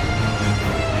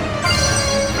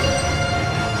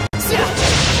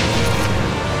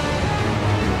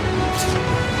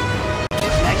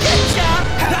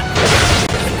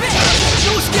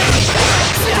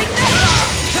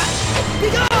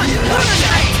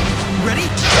 Ready?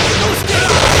 No escape!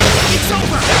 It's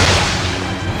over!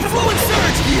 Fluid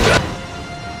surge!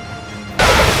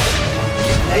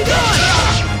 Hang on!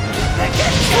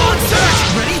 Fluid surge!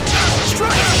 Ready?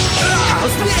 Strike!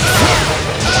 How's this?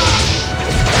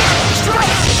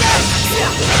 Strike!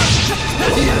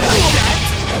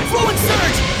 Fluid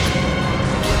surge!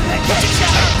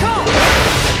 Go!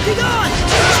 Hang on!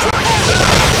 Strike!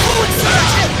 Fluid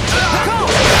surge! Go!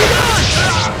 Hang on!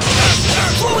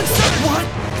 Fluid surge! What?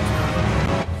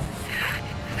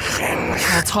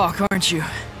 I'll talk, aren't you?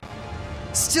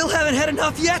 Still haven't had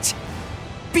enough yet?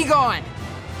 Be gone!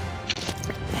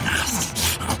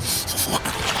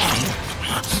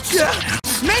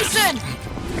 Mason!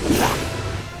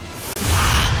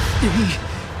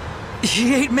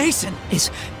 He ate Mason.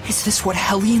 Is this what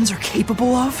Hellions are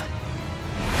capable of?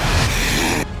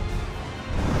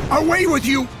 Away with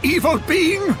you, evil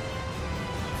being!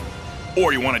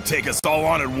 Or you want to take us all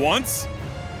on at once?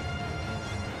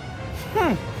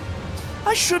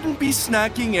 I shouldn't be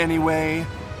snacking anyway.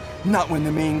 Not when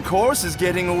the main course is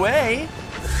getting away.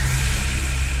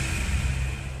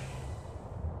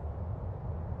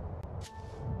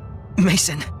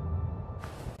 Mason.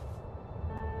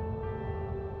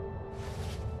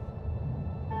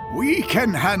 We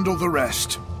can handle the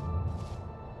rest.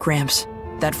 Gramps,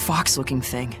 that fox-looking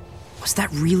thing, was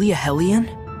that really a Hellion?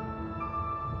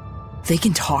 They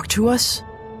can talk to us?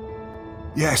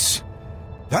 Yes,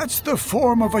 that's the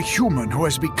form of a human who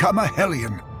has become a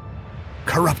Hellion.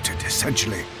 Corrupted,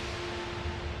 essentially.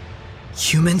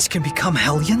 Humans can become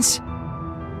Hellions?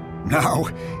 Now,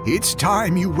 it's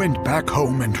time you went back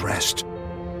home and rest.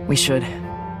 We should.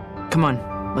 Come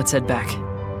on, let's head back.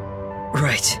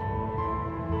 Right.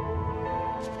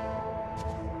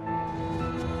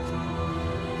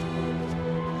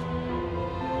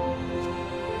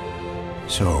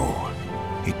 So,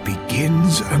 it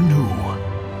begins anew.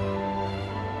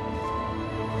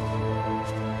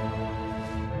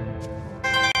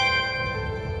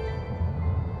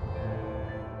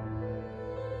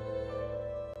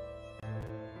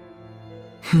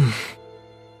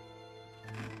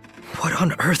 What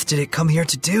on earth did it come here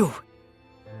to do?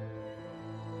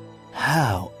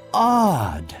 How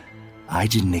odd. I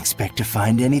didn't expect to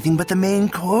find anything but the main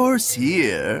course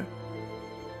here.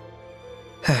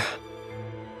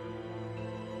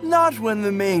 Not when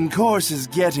the main course is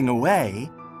getting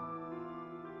away.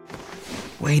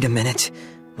 Wait a minute.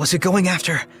 Was it going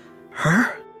after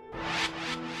her?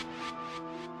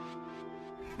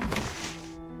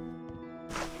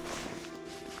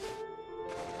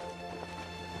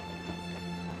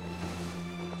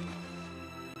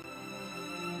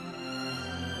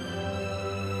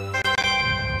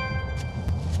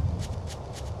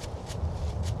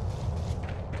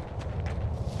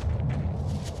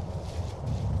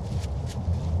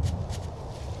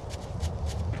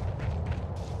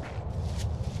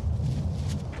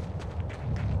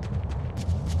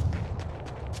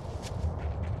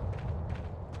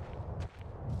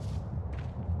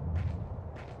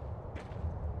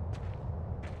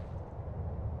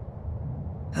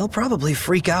 They'll probably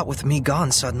freak out with me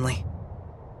gone suddenly.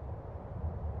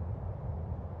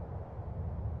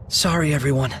 Sorry,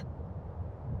 everyone.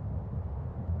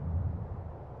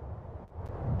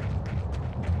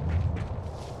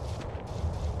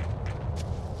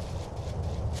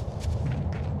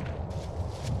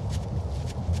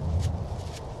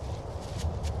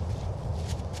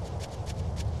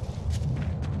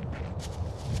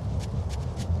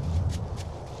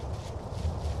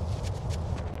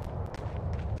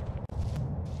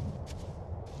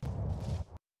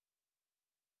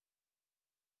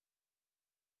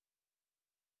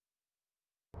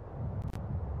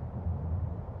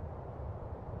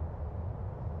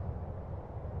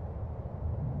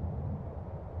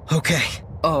 Okay.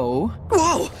 Oh?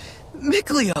 Whoa!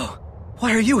 Mikleo!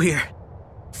 Why are you here?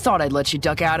 Thought I'd let you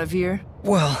duck out of here.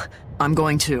 Well, I'm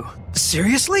going to.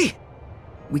 seriously?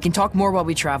 We can talk more while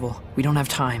we travel. We don't have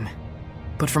time.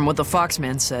 But from what the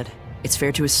Foxman said, it's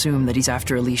fair to assume that he's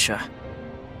after Alicia.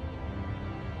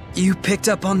 You picked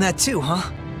up on that too,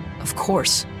 huh? Of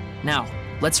course. Now,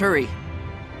 let's hurry.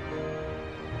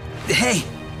 Hey!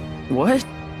 What?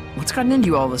 What's gotten into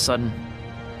you all of a sudden?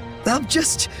 I'm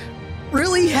just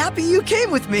really happy you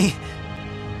came with me.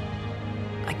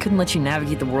 I couldn't let you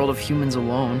navigate the world of humans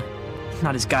alone.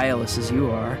 Not as guileless as you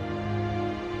are.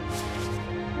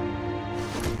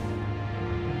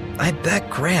 I bet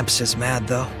Gramps is mad,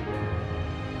 though.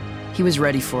 He was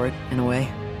ready for it, in a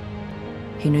way.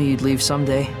 He knew you'd leave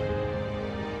someday.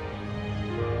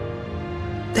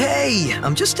 Hey,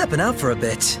 I'm just stepping out for a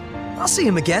bit. I'll see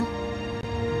him again.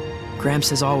 Gramps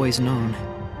has always known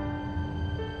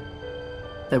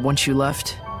that once you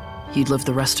left, you'd live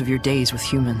the rest of your days with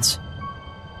humans.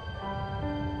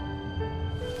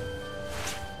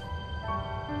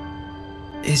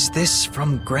 Is this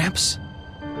from Gramps?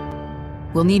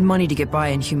 We'll need money to get by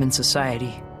in human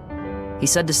society. He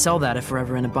said to sell that if we're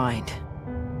ever in a bind.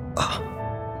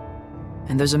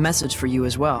 And there's a message for you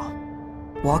as well.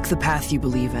 Walk the path you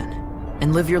believe in,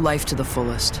 and live your life to the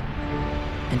fullest.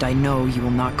 And I know you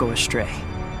will not go astray.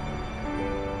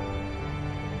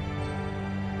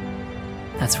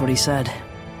 That's what he said.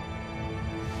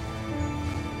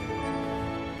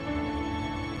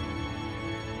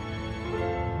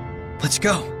 Let's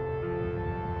go.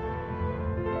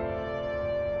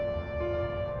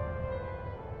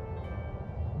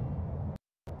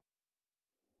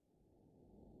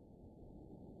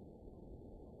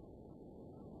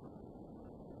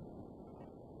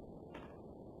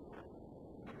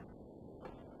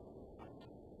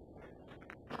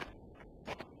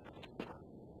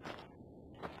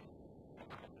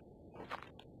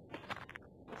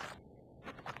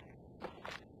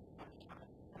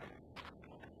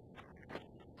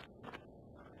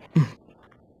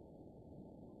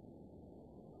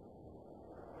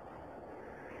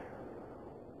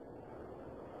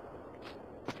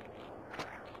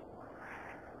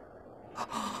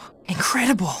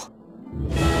 Incredible!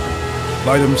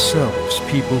 By themselves,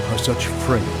 people are such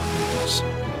frail creatures.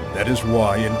 That is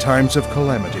why, in times of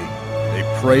calamity, they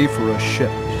pray for a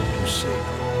shepherd to save them.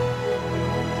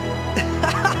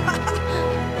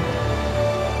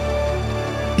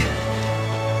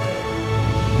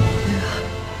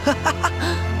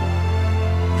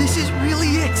 This is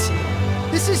really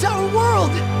it! This is our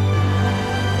world!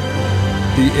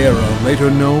 The era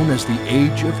later known as the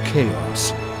Age of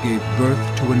Chaos gave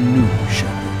birth to a new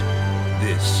shepherd.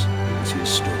 This is his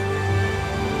story.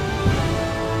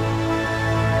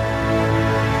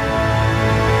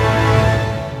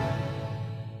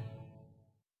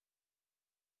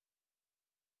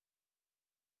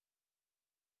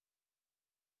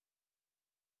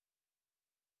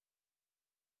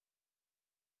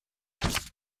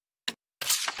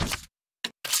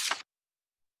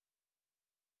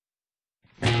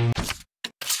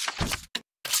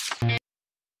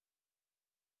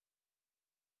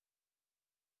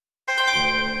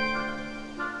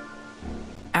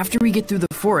 After we get through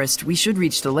the forest, we should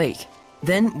reach the lake.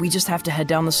 Then we just have to head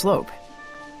down the slope.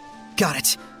 Got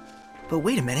it. But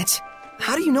wait a minute.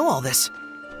 How do you know all this?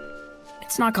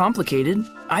 It's not complicated.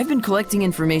 I've been collecting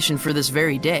information for this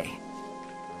very day.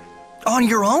 On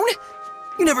your own?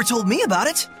 You never told me about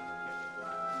it.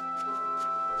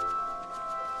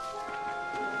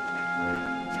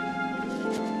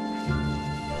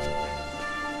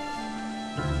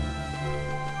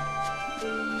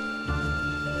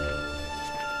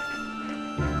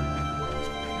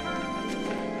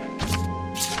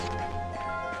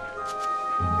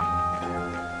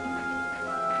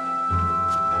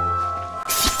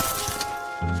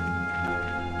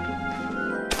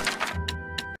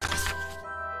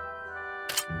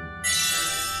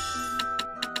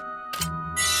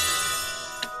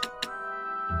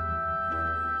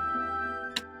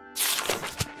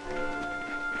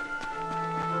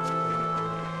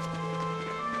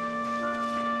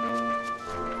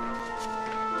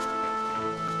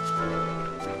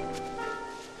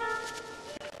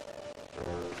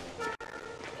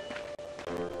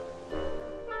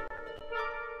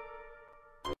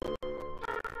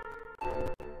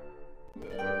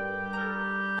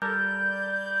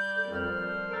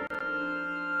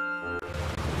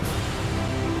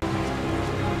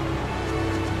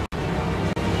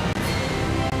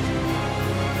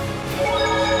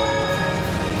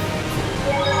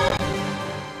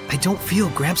 I don't feel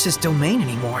Gramps' domain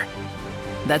anymore.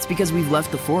 That's because we've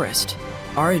left the forest.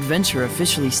 Our adventure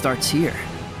officially starts here.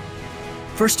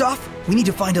 First off, we need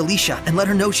to find Alicia and let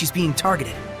her know she's being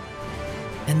targeted.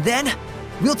 And then,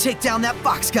 we'll take down that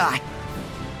fox guy.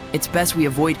 It's best we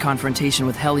avoid confrontation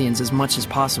with Hellions as much as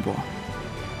possible.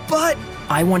 But...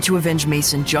 I want to avenge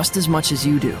Mason just as much as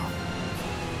you do.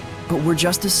 But we're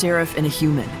just a seraph and a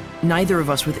human, neither of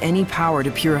us with any power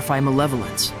to purify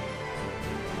malevolence.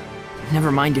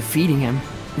 Never mind defeating him.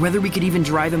 Whether we could even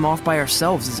drive him off by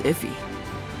ourselves is iffy.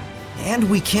 And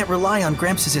we can't rely on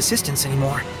Gramps' assistance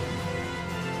anymore.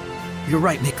 You're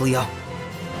right, Mikleo.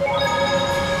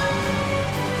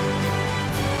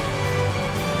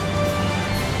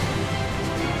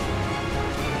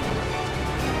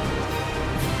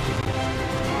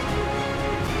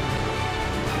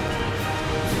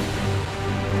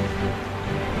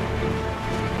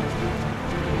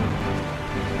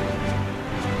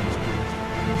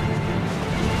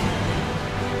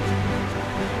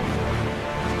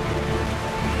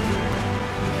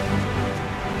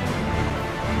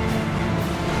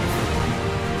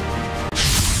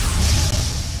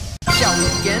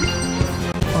 Again?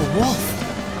 A wolf?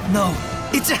 No,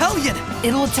 it's a Hellion!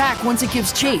 It'll attack once it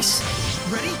gives chase.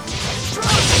 Ready? Strike!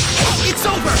 It's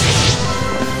over!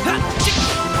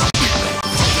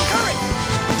 Current!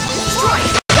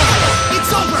 Strike!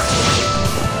 It's over!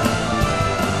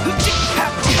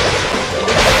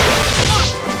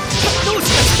 Those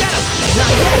guys get him!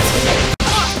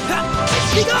 Not yet!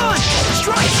 Be gone!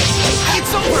 Strike!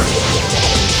 It's over!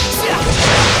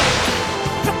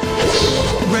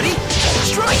 Ready?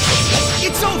 Strike!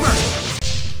 It's over!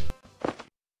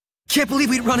 Can't believe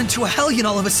we'd run into a Hellion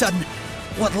all of a sudden.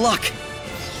 What luck.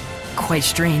 Quite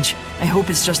strange. I hope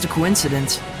it's just a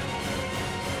coincidence.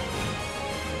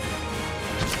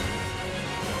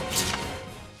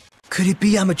 Could it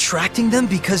be I'm attracting them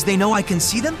because they know I can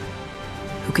see them?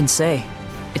 Who can say?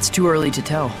 It's too early to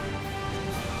tell.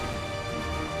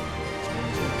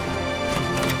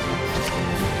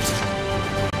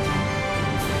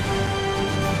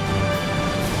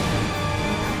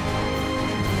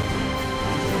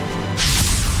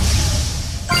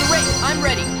 I'm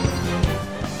ready.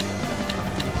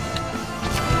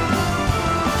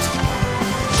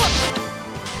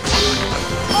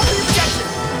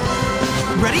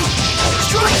 Ready?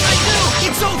 Strike!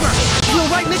 It's over! You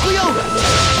alright, Mikleo?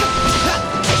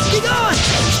 Be gone!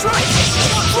 Strike!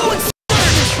 Flow and surge!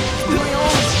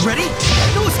 Ready?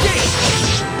 No escape!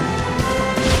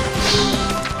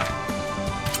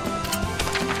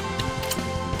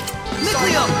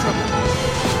 Mikleo!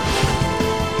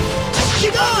 Be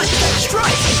gone!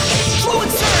 Strike! Flow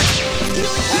and surge!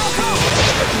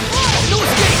 No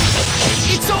escape!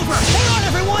 It's over! Hang on,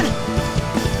 everyone!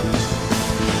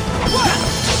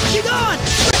 Be gone!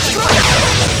 Strike!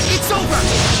 It's over!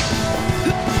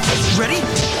 Ready?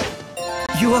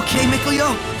 You okay, Mikleo?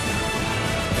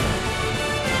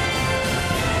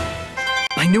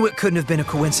 I knew it couldn't have been a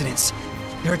coincidence.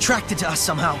 They're attracted to us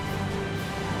somehow.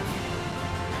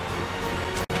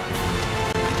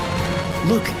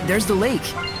 Look, there's the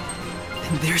lake.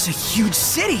 And there's a huge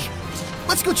city!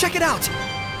 Let's go check it out!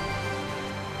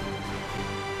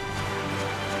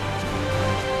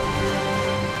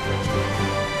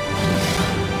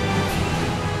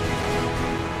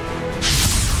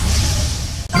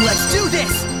 Let's do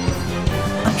this!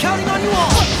 I'm counting on you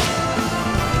all!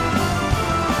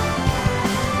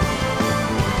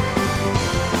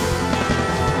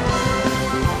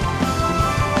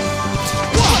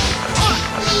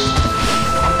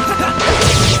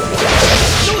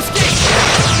 No escape!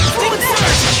 Stay with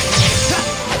surge!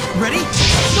 Ready?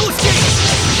 No escape!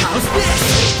 How's this?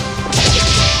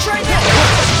 Try that!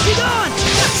 Be gone!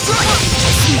 Strike!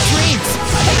 Sweet dreams!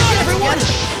 Hang on, everyone!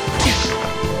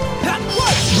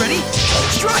 Ready?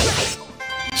 Strike!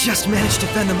 Just managed to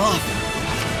fend them off.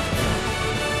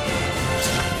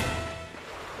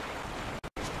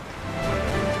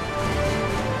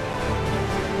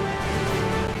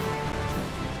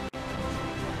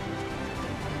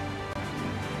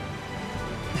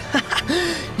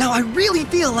 Now I really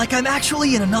feel like I'm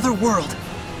actually in another world.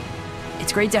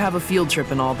 It's great to have a field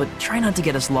trip and all, but try not to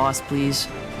get us lost, please.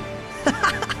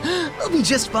 We'll be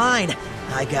just fine.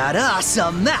 I got us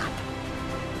a map.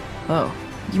 Oh,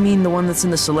 you mean the one that's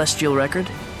in the Celestial Record?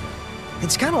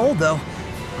 It's kinda old, though.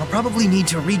 I'll probably need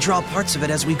to redraw parts of it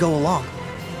as we go along.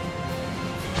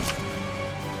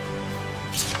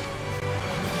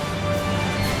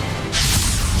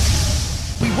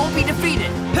 We won't be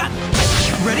defeated! Ha!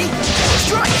 Ready?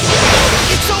 Strike!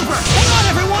 It's over! Hang on,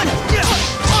 everyone!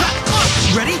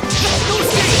 Ready? No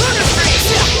escape! Burner freeze!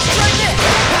 Try this!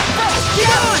 Get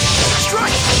on!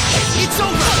 Strike! It's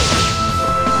over!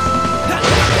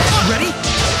 Ready?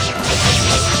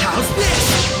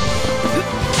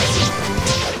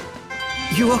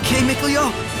 You okay,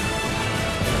 Mikleo?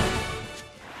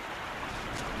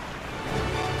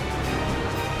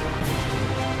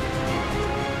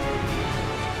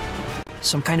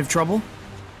 Some kind of trouble?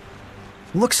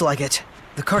 Looks like it.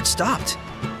 The cart stopped.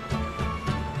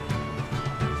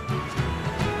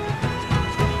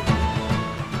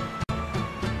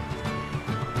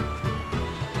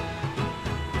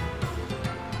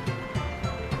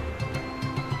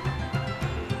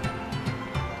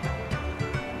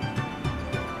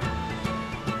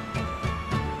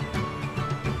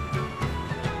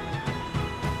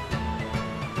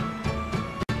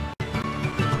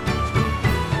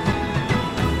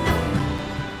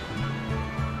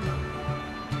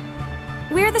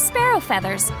 We're the Sparrow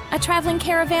Feathers, a traveling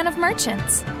caravan of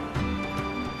merchants.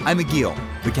 I'm Agil,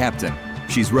 the captain.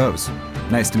 She's Rose.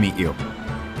 Nice to meet you.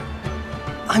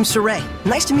 I'm Saray.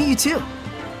 Nice to meet you too.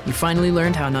 You finally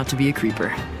learned how not to be a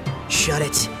creeper. Shut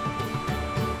it.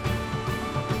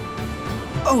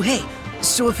 Oh, hey.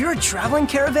 So if you're a traveling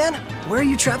caravan, where are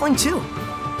you traveling to?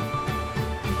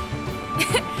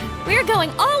 We're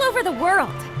going all over the world.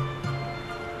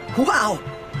 Wow!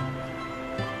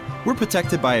 We're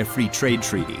protected by a free trade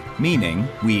treaty, meaning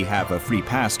we have a free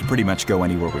pass to pretty much go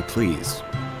anywhere we please.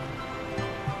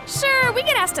 Sure, we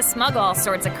get asked to smuggle all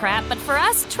sorts of crap, but for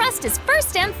us, trust is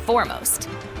first and foremost.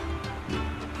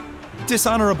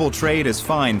 Dishonorable trade is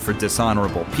fine for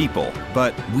dishonorable people,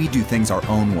 but we do things our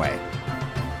own way.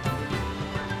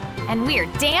 And we're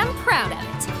damn proud of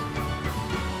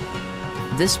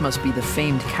it. This must be the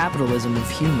famed capitalism of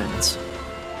humans.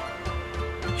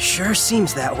 Sure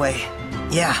seems that way.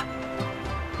 Yeah.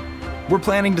 We're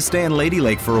planning to stay in Lady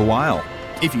Lake for a while.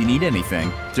 If you need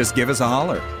anything, just give us a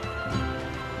holler.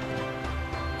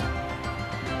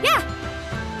 Yeah.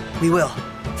 We will.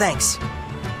 Thanks.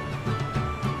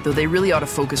 Though they really ought to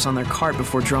focus on their cart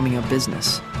before drumming up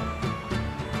business.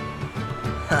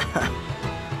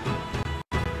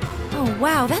 Oh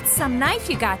wow, that's some knife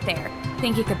you got there.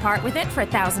 Think you could part with it for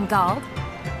 1,000 gold?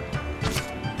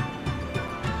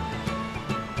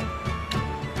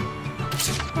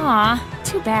 Aw,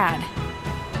 too bad.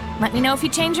 Let me know if you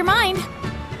change your mind.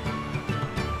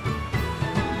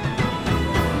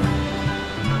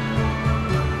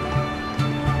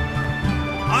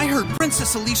 I heard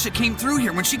Princess Alicia came through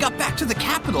here when she got back to the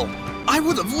capital. I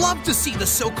would have loved to see the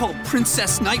so-called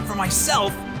Princess Knight for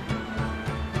myself.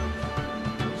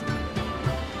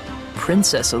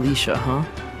 Princess Alicia, huh?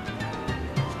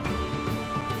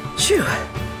 Phew.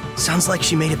 Sounds like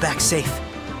she made it back safe.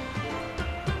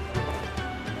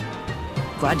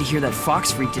 Glad to hear that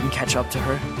Fox Freak didn't catch up to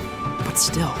her. But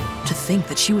still, to think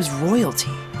that she was royalty.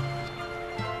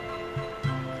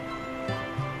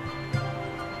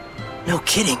 No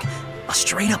kidding. A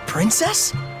straight-up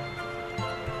princess?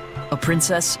 A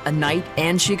princess, a knight,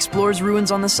 and she explores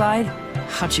ruins on the side?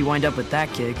 How'd she wind up with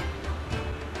that gig?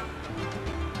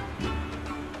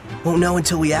 Won't know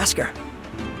until we ask her.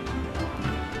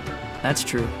 That's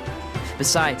true.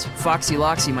 Besides, Foxy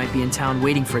Loxy might be in town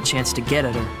waiting for a chance to get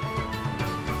at her.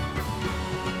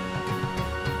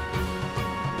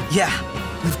 Yeah,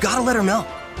 we've got to let her know.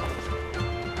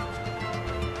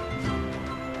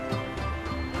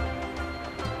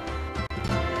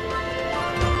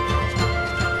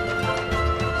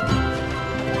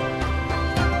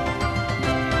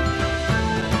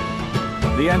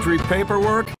 The entry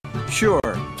paperwork? Sure,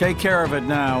 take care of it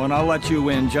now, and I'll let you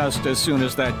in just as soon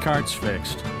as that cart's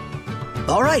fixed.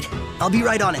 All right, I'll be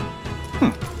right on it.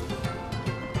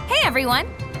 Hey everyone!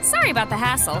 Sorry about the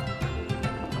hassle.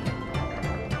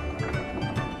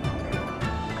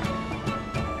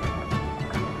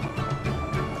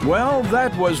 Well,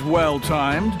 that was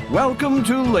well-timed. Welcome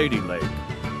to Lady Lake.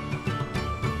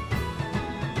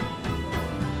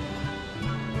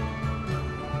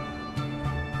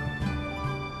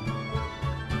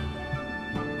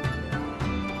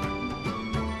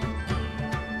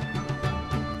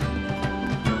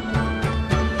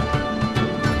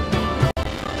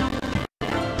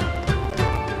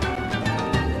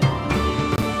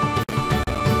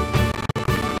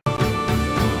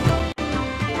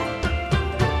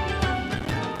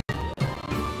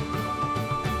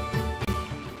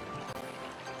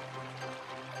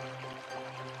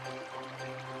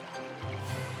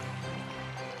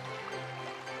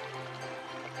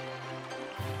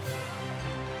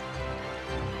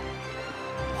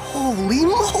 Holy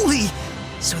moly!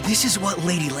 So this is what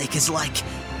Lady Lake is like.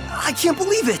 I can't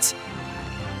believe it!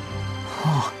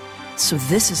 Huh. So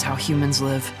this is how humans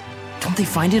live. Don't they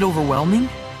find it overwhelming?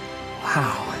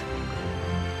 Wow.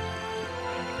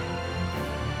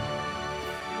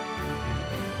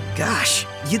 Gosh,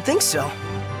 you'd think so.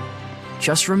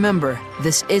 Just remember,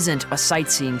 this isn't a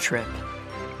sightseeing trip.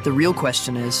 The real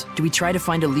question is, do we try to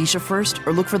find Alicia first,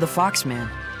 or look for the Foxman?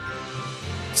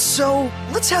 So,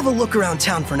 let's have a look around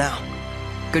town for now.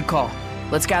 Good call.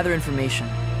 Let's gather information.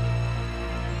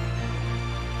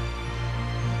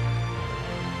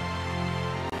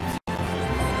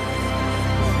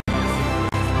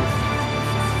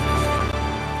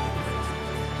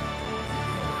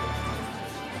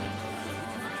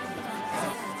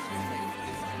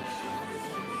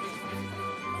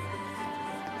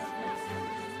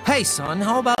 Hey son,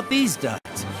 how about these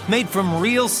duds? Made from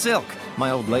real silk.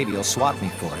 My old lady will swap me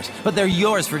for it, but they're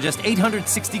yours for just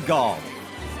 860 gold.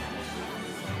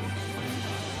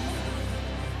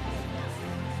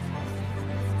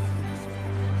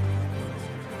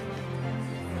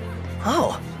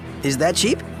 Oh, is that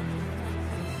cheap?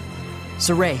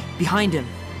 Saray, behind him.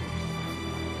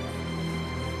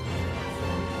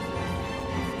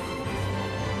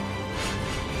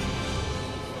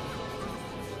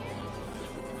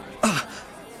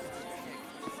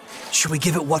 Should we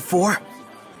give it what for?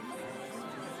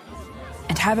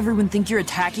 And have everyone think you're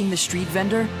attacking the street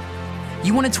vendor?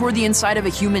 You want to tour the inside of a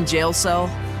human jail cell?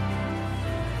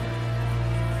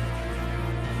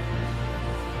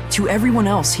 To everyone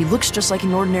else, he looks just like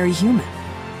an ordinary human.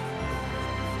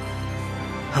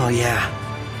 Oh yeah.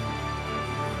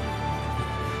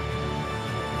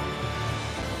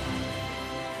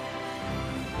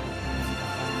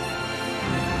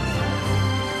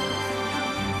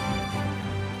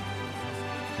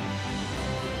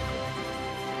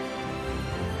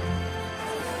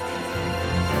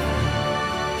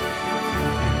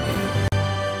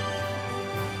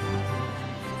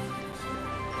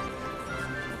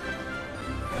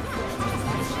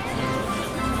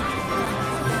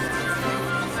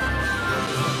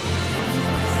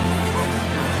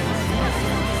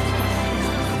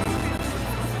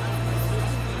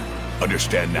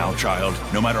 Understand now, child?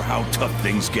 No matter how tough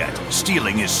things get,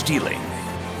 stealing is stealing.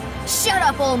 Shut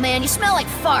up, old man. You smell like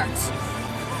farts.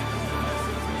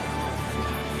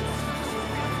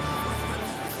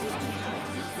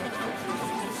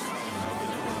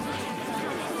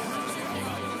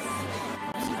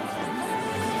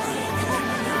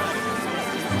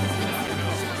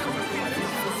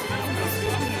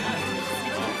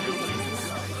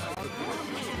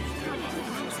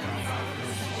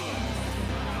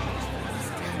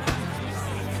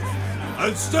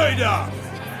 And stay down!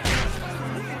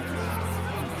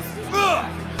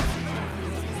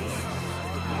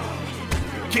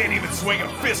 Can't even swing a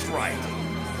fist right!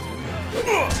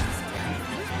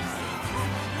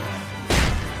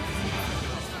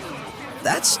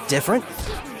 That's different.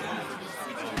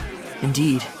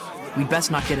 Indeed. We'd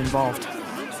best not get involved.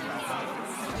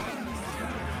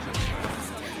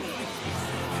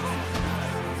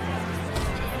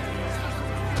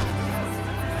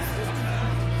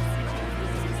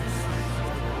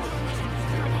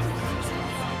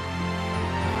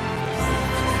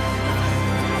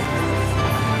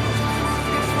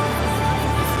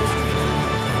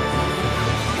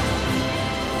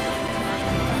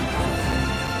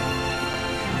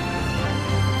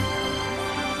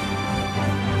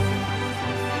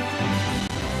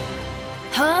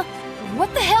 Huh?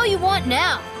 What the hell you want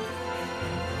now?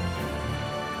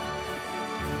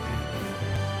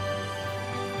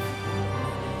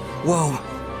 Whoa.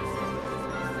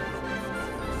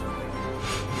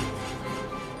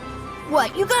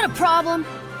 What, you got a problem?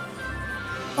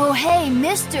 Oh hey,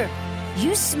 mister.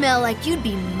 You smell like you'd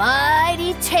be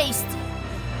mighty tasty.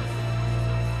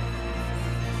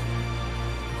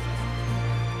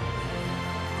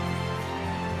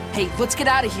 Hey, let's get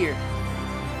out of here.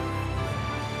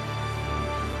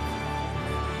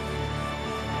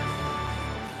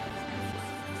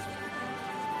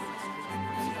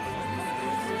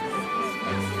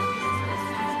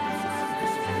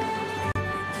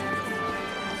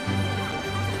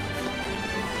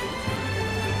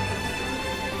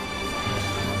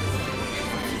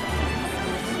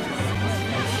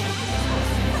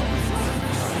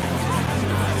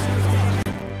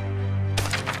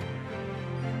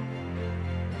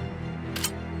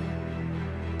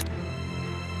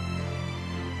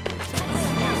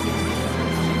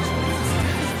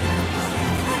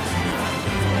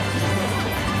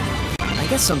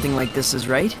 I guess something like this is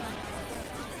right.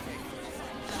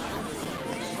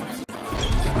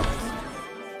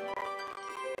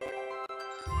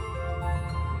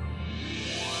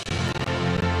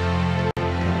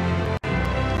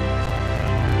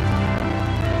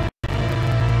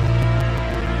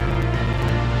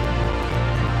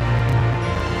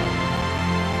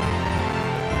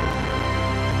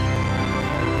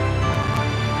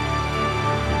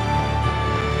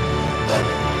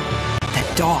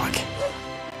 That dog.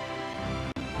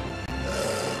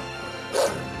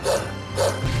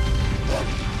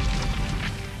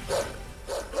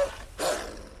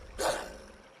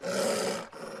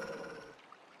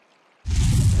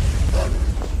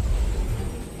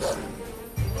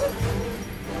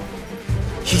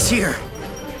 here.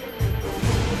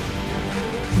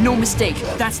 No mistake,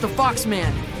 that's the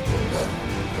Foxman.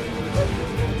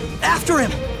 After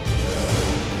him!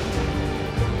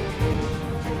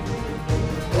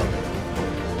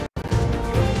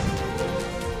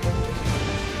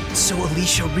 So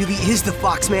Alicia really is the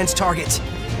Foxman's target.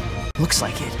 Looks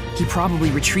like it. He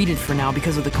probably retreated for now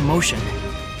because of the commotion.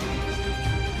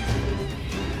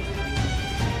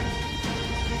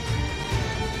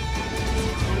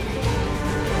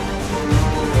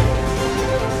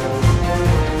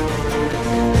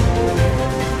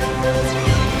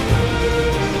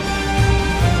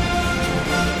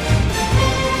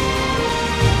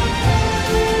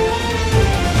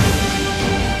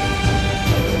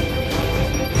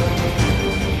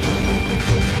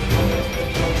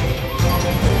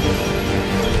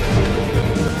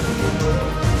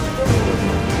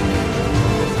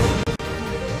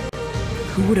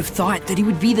 Who would have thought that he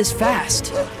would be this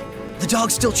fast? The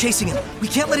dog's still chasing him. We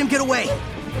can't let him get away.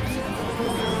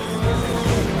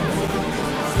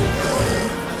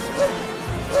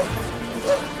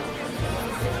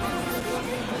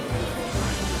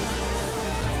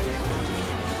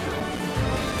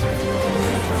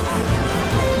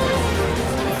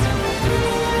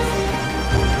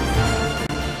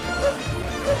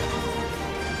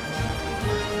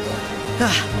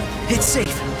 It's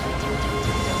safe.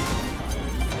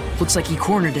 Looks like he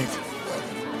cornered it.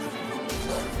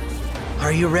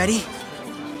 Are you ready?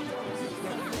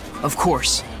 Of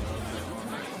course.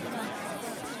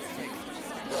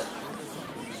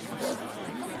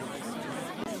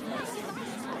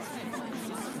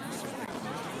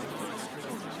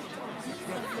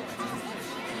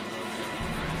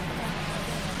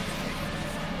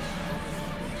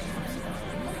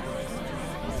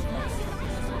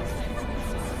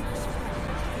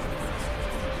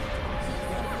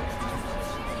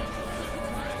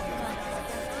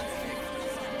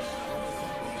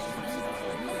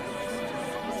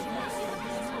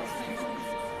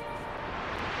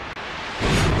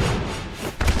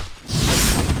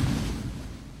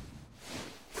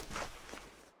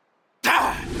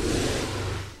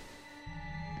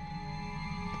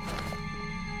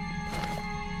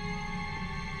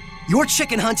 Your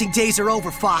chicken hunting days are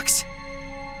over, Fox.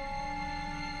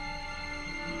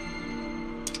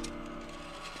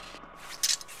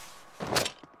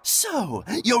 So,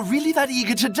 you're really that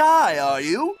eager to die, are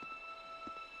you?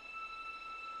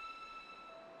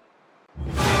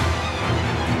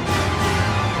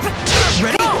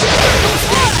 Ready?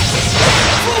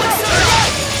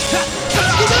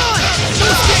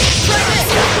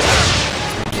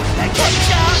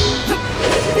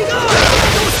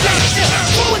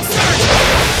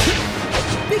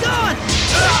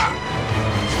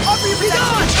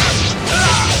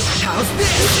 How's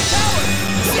this?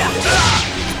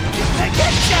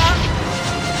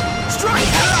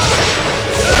 Strike!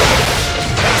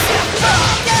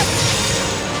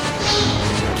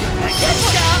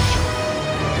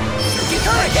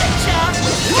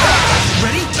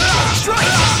 Ready?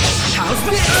 Strike! How's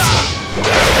this?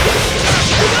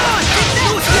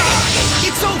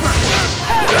 It's over!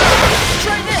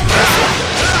 Try this!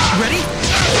 Ready?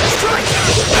 Strike!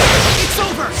 It's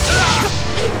over!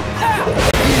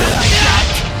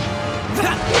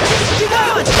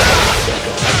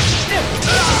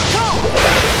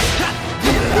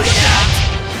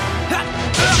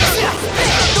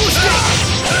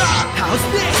 How's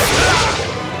this?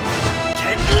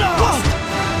 Get lost!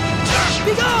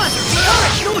 Be gone!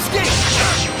 No escape!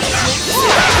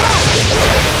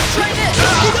 Try this!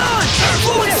 Be gone!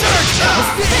 Forward surge! How's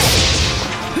this?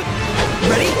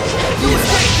 Ready? No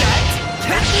escape!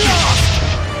 Get lost!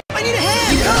 I need a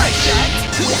hand!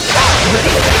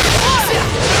 Ready?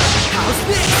 How's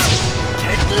this?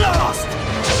 Get lost!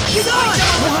 Be gone!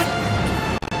 What?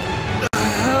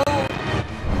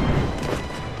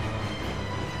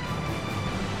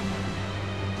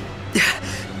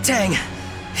 Dang,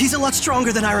 he's a lot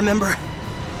stronger than I remember.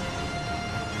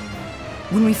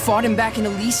 When we fought him back in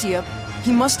Elysia,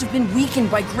 he must have been weakened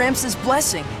by Gramps'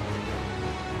 blessing.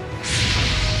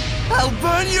 I'll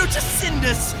burn you to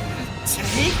cinders!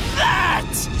 Take that!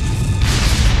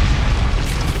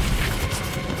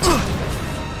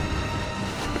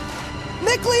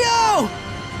 Mikleo!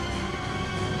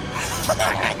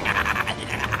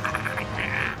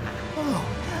 Oh,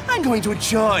 I'm going to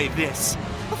enjoy this.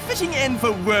 A fitting end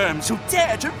for worms who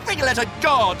dare to wriggle at a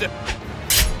god!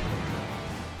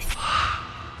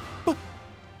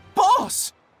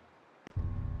 Boss!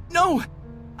 No!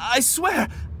 I swear,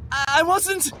 I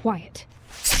wasn't... Quiet.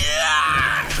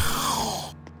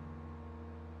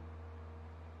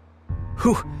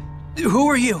 Who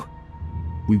are you?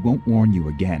 We won't warn you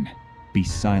again. Be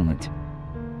silent.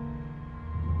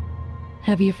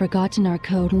 Have you forgotten our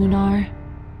code, Lunar?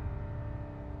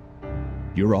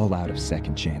 You're all out of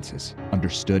second chances.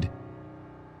 Understood?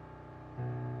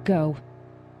 Go.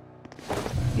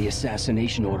 The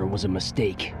assassination order was a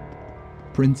mistake.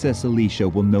 Princess Alicia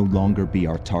will no longer be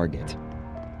our target.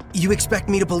 You expect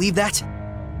me to believe that?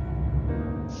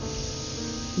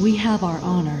 We have our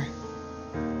honor.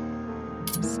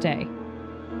 Stay.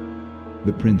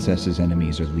 The princess's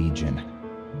enemies are legion.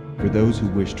 For those who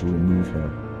wish to remove her,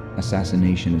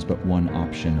 assassination is but one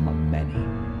option among many.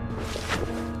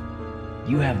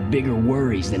 You have bigger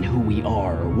worries than who we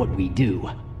are or what we do.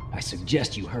 I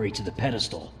suggest you hurry to the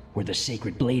pedestal, where the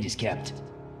sacred blade is kept.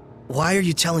 Why are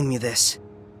you telling me this?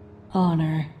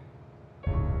 Honor.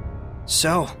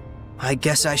 So, I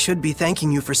guess I should be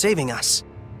thanking you for saving us.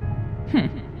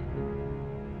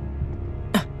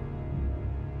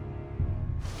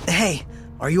 Hey,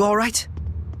 are you alright?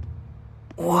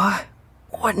 What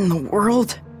in the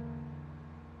world?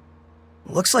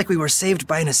 Looks like we were saved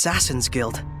by an assassin's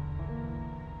guild.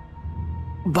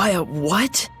 By a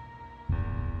what?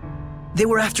 They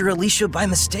were after Alicia by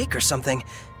mistake or something.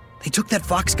 They took that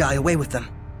Fox guy away with them.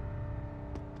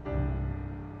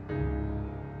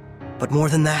 But more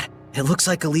than that, it looks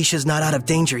like Alicia's not out of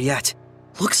danger yet.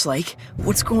 Looks like?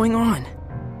 What's going on?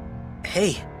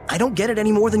 Hey, I don't get it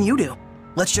any more than you do.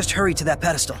 Let's just hurry to that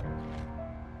pedestal.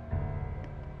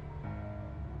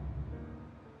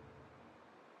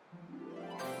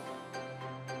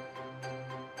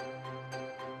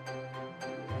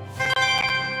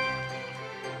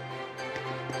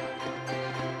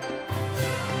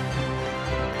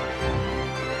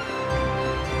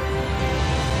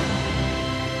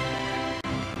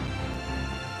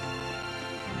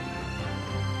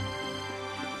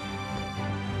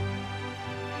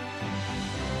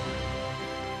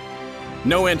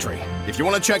 No entry. If you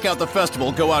want to check out the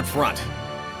festival, go out front.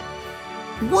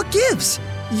 What gives?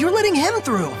 You're letting him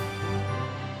through.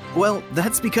 Well,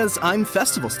 that's because I'm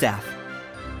festival staff.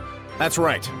 That's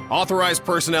right. Authorized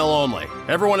personnel only.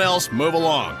 Everyone else, move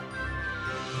along.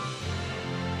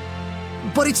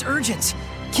 But it's urgent.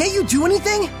 Can't you do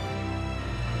anything?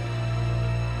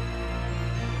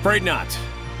 Afraid not.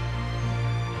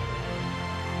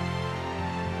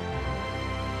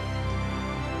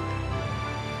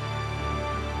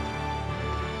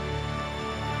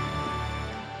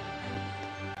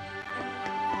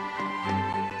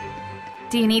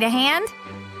 Do you need a hand?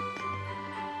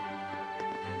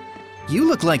 You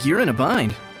look like you're in a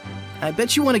bind. I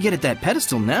bet you want to get at that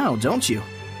pedestal now, don't you?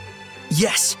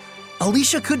 Yes.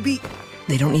 Alicia could be...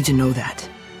 They don't need to know that.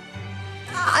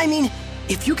 I mean,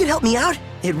 if you could help me out,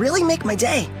 it'd really make my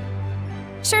day.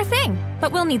 Sure thing,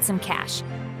 but we'll need some cash.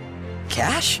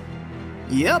 Cash?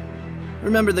 Yep.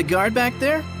 Remember the guard back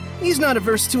there? He's not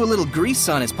averse to a little grease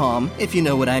on his palm, if you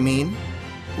know what I mean.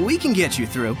 We can get you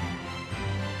through.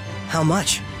 How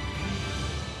much?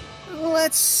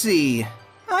 Let's see.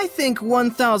 I think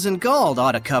 1,000 gold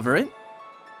ought to cover it.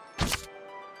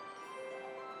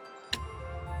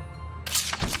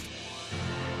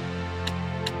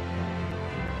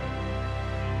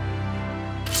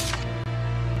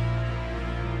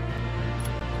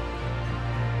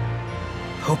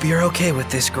 Hope you're okay with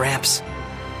this, Gramps.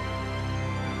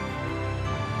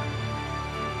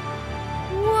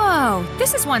 Whoa,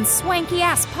 this is one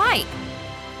swanky-ass pipe.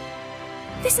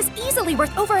 This is easily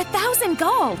worth over 1,000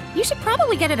 gold. You should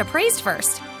probably get it appraised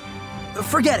first.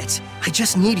 Forget it. I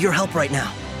just need your help right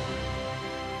now.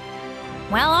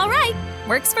 Well, all right.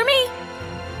 Works for me.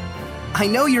 I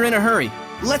know you're in a hurry.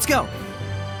 Let's go.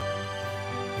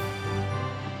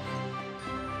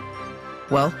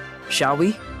 Well, shall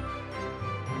we?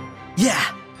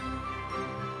 Yeah.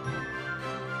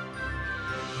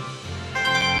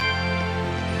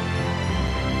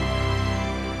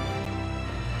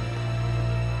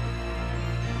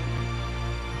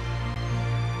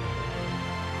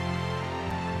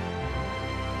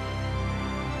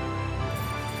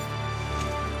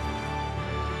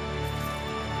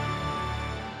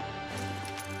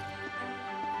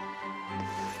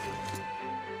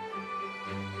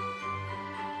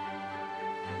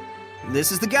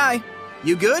 This is the guy.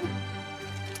 You good?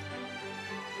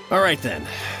 All right then.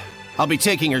 I'll be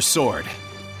taking your sword.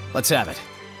 Let's have it.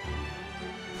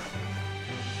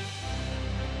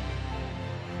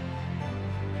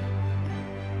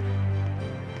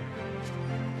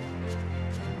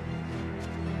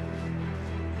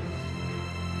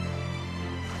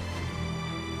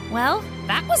 Well,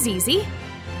 that was easy.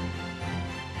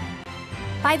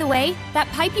 By the way, that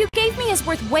pipe you gave me is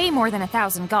worth way more than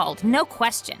 1,000 gold, no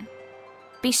question.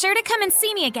 Be sure to come and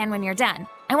see me again when you're done.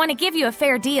 I want to give you a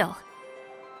fair deal.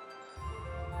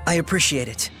 I appreciate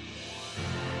it.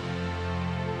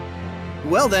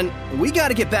 Well then, we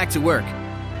gotta get back to work.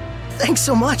 Thanks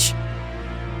so much.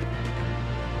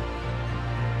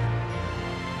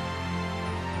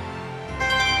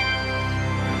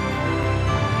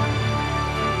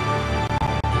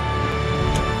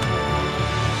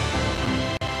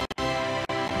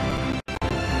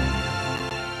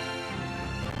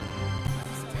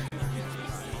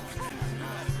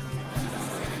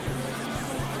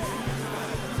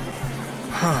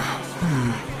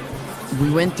 We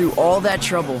went through all that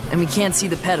trouble, and we can't see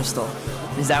the pedestal.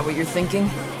 Is that what you're thinking?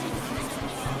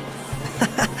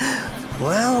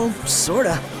 Well,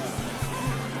 sorta.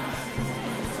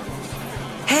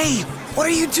 Hey, what are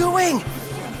you doing?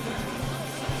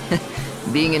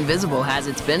 Being invisible has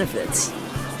its benefits.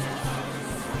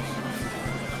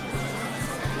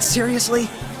 Seriously?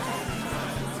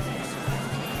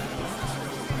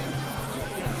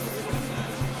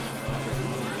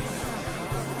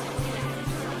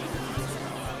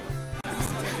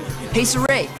 Hey,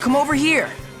 Saray, come over here!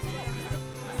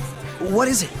 What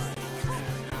is it?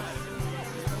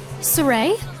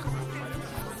 Saray?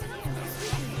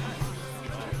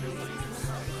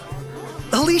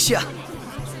 Alicia!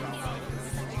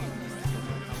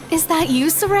 Is that you,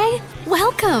 Saray?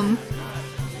 Welcome!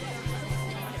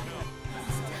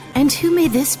 And who may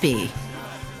this be?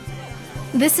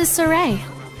 This is Saray.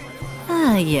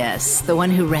 Ah, yes, the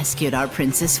one who rescued our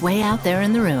princess way out there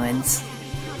in the ruins.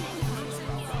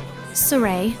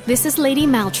 Saray, this is Lady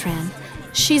Maltran.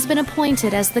 She's been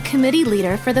appointed as the committee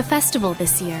leader for the festival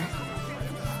this year.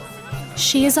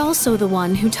 She is also the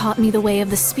one who taught me the way of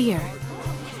the spear.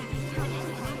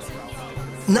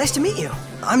 Nice to meet you.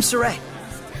 I'm Saray.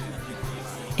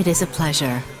 It is a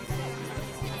pleasure.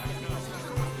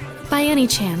 By any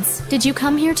chance, did you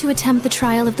come here to attempt the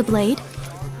trial of the blade?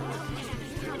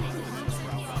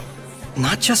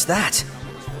 Not just that.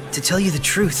 To tell you the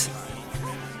truth,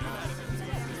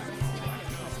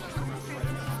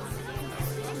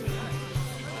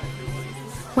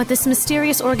 what this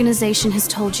mysterious organization has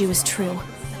told you is true.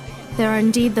 There are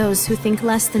indeed those who think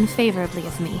less than favorably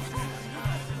of me.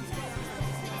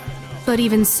 But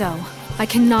even so, I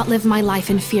cannot live my life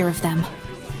in fear of them.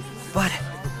 But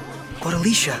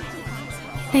Alicia...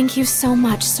 Thank you so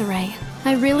much, Saray.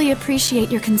 I really appreciate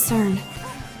your concern.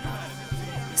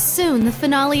 Soon, the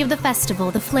finale of the festival,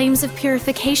 the Flames of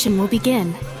Purification, will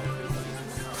begin.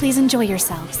 Please enjoy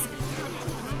yourselves.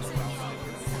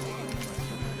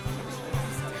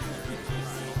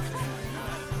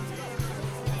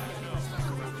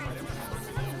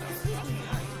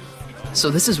 So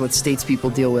this is what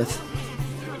statespeople deal with.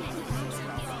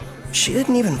 She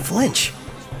didn't even flinch.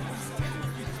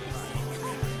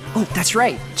 Oh, that's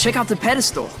right. Check out the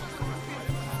pedestal.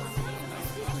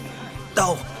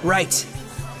 Oh, right.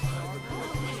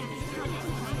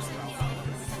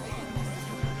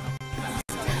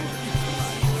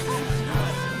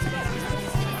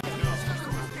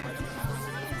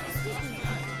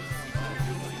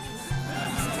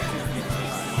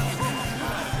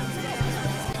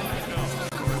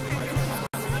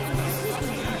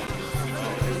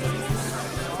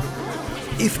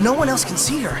 If no one else can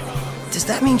see her, does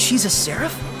that mean she's a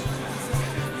seraph?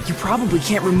 You probably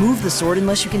can't remove the sword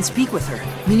unless you can speak with her,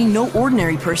 meaning no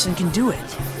ordinary person can do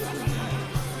it.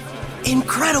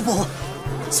 Incredible!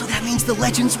 So that means the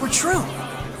legends were true.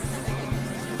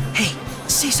 Hey,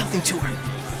 say something to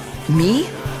her. Me?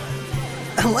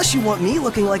 Unless you want me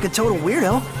looking like a total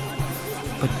weirdo.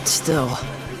 But still...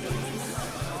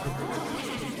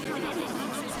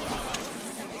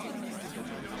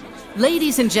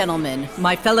 Ladies and gentlemen,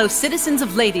 my fellow citizens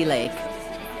of Lady Lake.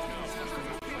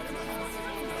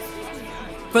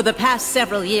 For the past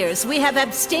several years, we have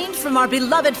abstained from our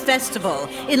beloved festival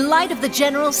in light of the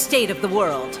general state of the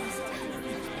world.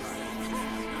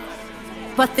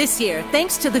 But this year,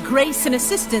 thanks to the grace and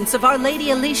assistance of Our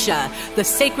Lady Alicia, the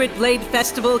Sacred Blade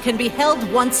Festival can be held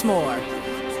once more.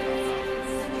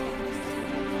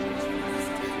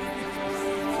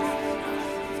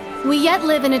 We yet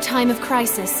live in a time of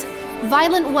crisis.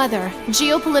 Violent weather,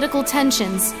 geopolitical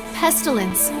tensions,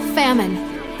 pestilence, famine.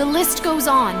 The list goes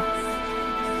on.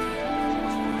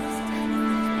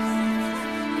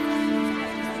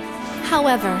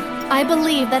 However, I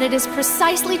believe that it is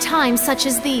precisely times such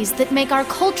as these that make our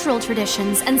cultural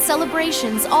traditions and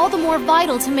celebrations all the more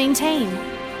vital to maintain.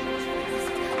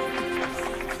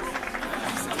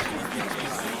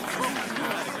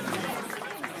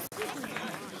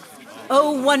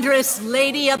 O wondrous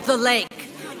Lady of the Lake,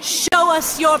 show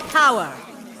us your power!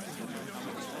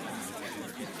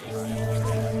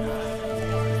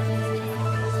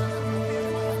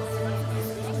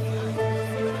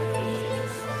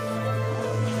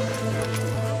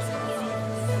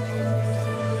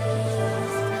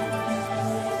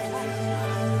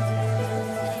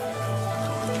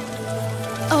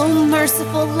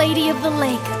 Merciful Lady of the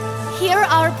Lake, hear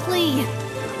our plea.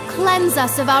 Cleanse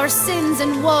us of our sins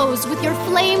and woes with your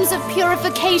flames of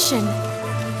purification.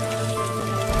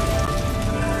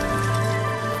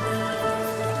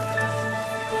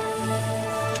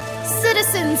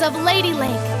 Citizens of Lady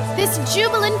Lake, this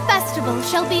jubilant festival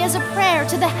shall be as a prayer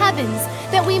to the heavens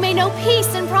that we may know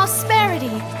peace and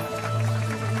prosperity.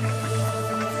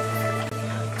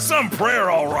 Some prayer,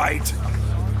 all right.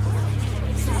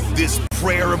 This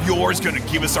prayer of yours gonna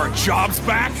give us our jobs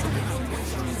back?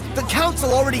 The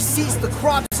Council already seized the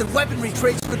crops and weaponry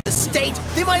trades for the state.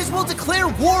 They might as well declare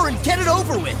war and get it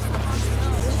over with.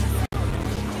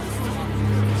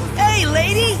 Hey,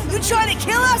 lady! You trying to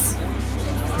kill us?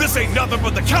 This ain't nothing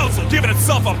but the Council giving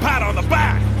itself a pat on the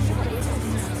back!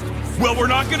 Well, we're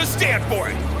not gonna stand for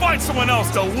it! Find someone else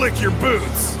to lick your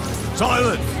boots!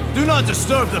 Silence! Do not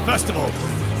disturb the festival!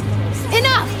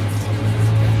 Enough!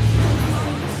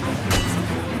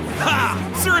 Ha!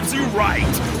 Serves you right!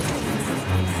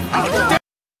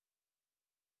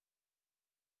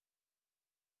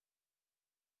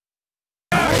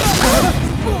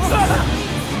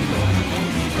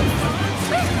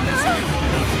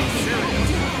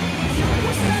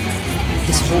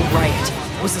 This whole riot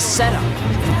was a setup.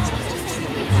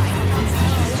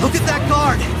 Look at that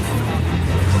guard!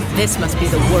 This must be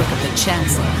the work of the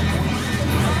Chancellor.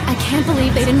 I can't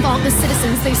believe they'd involve the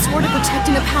citizens they swore to protect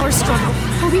in the power struggle.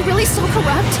 Are we really so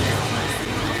corrupt?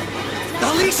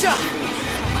 Alicia!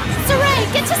 Saray,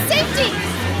 get to safety!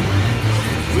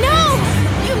 No!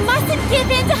 You mustn't give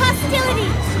in to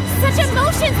hostility! Such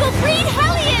emotions will breed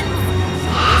Hellions!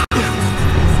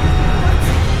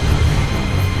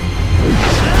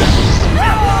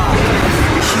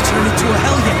 She turned into a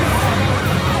Hellion!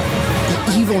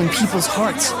 The evil in people's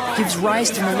hearts gives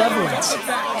rise to malevolence,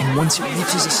 and once it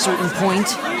reaches a certain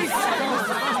point...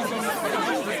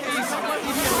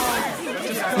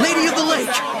 Lady of the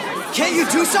Lake! Can't you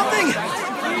do something?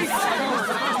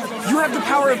 You have the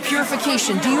power of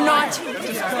purification, do you not?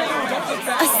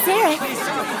 A seraph?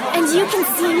 And you can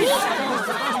see me?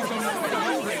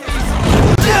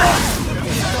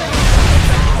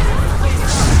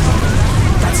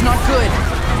 That's not good.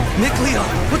 Nick Leo,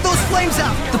 put those flames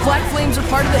out! The black flames are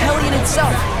part of the Hellion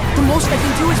itself. The most I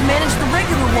can do is manage the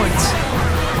regular ones.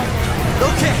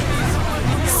 Okay.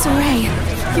 Saray,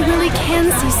 you really can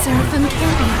see Seraphim,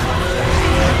 can't you?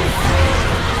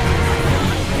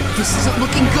 This isn't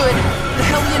looking good. The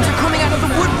Hellions are coming out of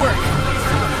the woodwork.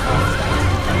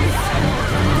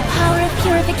 The power of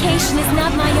purification is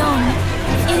not my own.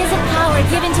 It is a power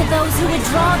given to those who would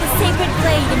draw the sacred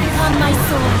blade and become my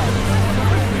sword.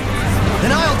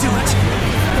 Then I'll do it!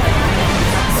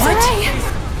 What? Saray!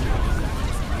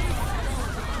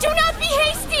 Do not be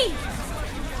hasty!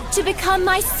 To become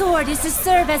my sword is to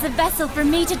serve as a vessel for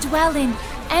me to dwell in,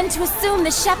 and to assume the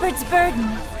shepherd's burden.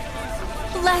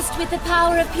 Blessed with the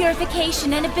power of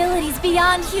purification and abilities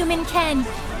beyond human ken,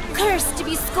 cursed to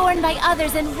be scorned by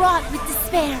others and wrought with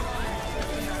despair.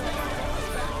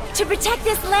 To protect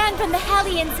this land from the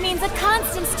Hellions means a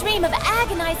constant stream of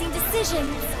agonizing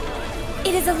decisions.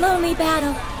 It is a lonely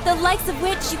battle, the likes of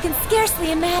which you can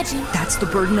scarcely imagine. That's the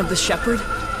burden of the shepherd?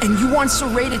 And you want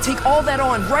Saray to take all that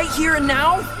on right here and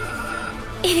now?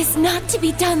 It is not to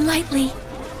be done lightly.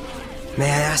 May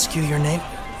I ask you your name?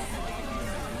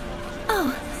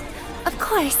 Oh, of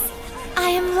course. I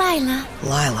am Lila.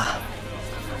 Lila.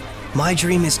 My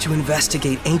dream is to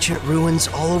investigate ancient ruins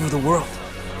all over the world.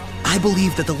 I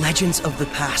believe that the legends of the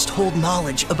past hold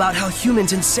knowledge about how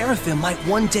humans and Seraphim might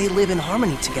one day live in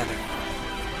harmony together.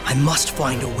 I must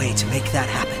find a way to make that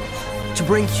happen. To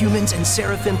bring humans and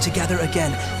Seraphim together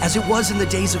again, as it was in the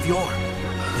days of yore.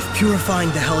 If purifying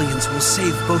the Hellions will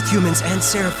save both humans and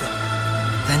Seraphim,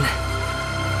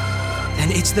 then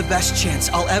it's the best chance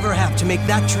I'll ever have to make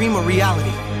that dream a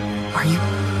reality. Are you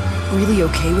really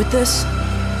okay with this?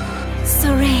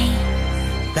 Saray.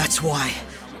 That's why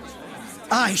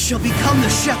I shall become the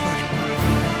shepherd.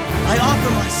 I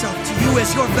offer myself to you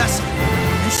as your vessel,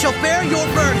 and shall bear your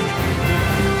burden.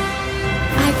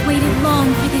 I've waited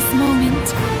long for this moment.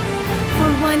 For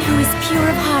one who is pure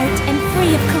of heart and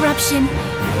free of corruption,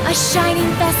 a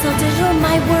shining vessel to whom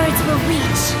my words will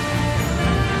reach.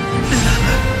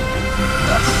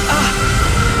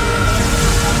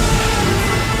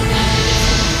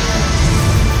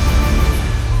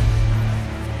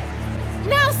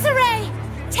 Now, Saray!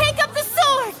 Take up the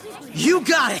sword! You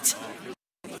got it!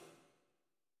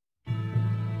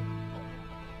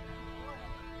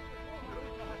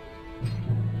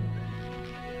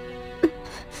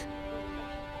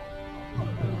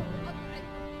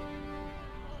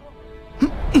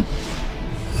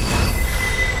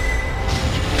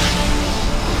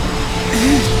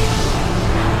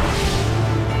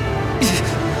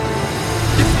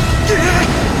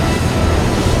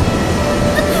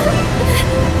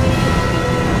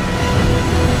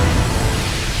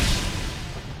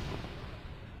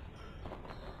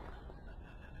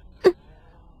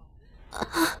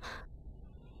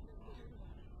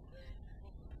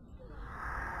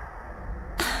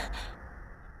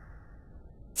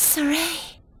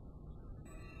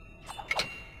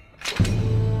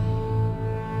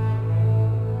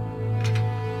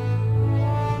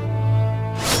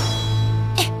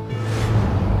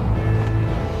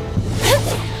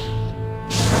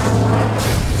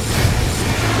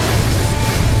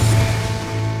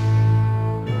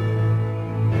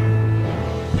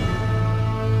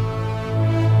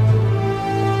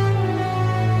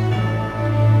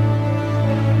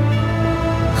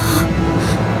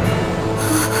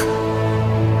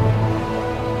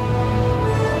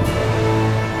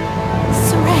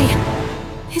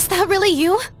 that really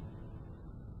you?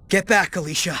 Get back,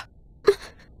 Alicia.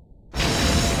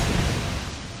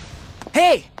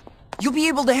 Hey! You'll be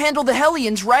able to handle the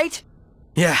Hellions, right?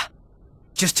 Yeah.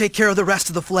 Just take care of the rest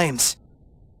of the flames.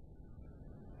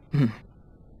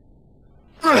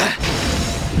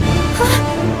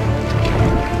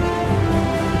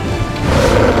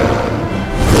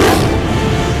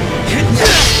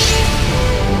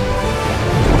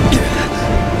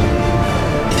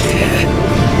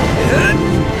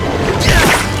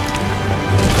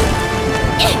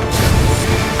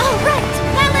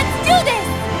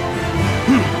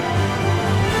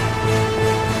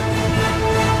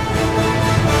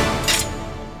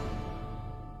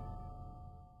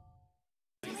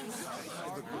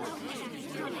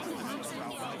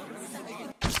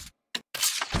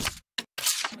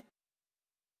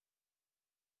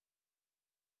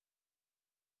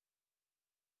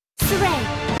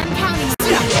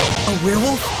 A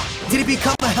werewolf? Did he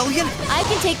become a Hellion? I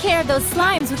can take care of those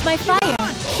slimes with my fire.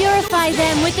 Purify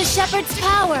them with the Shepherd's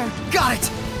power. Got it!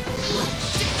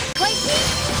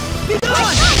 Be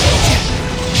gone!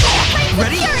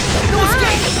 Ready? No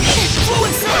escape!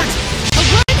 Fluid surge! A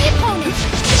worthy opponent!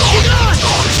 Be gone!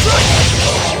 Strike!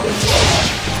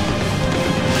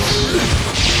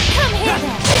 Come here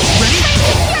then! Ready?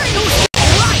 No escape!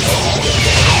 Rise!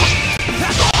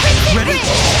 Ready?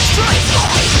 Strike!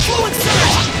 Fluid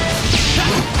surge!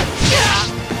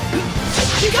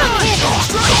 Be gone!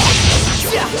 Strike!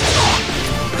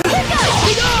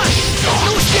 Be gone!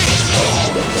 No escape!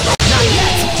 Not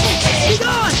yet! Be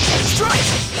gone! Strike!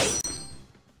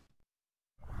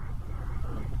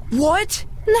 What?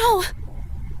 No!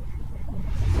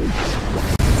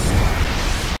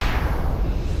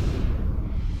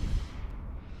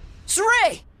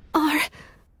 Saray!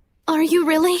 Are you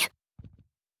really?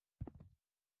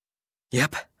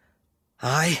 Yep.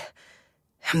 I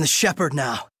am the Shepherd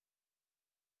now.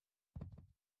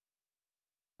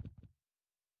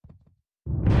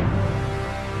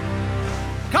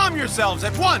 Calm yourselves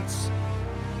at once!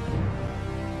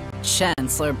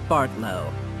 Chancellor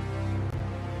Bartlow.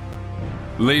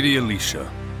 Lady Alicia,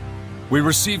 we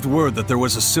received word that there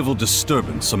was a civil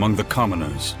disturbance among the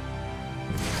commoners.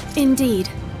 Indeed.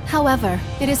 However,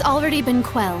 it has already been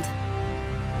quelled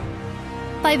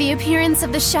by the appearance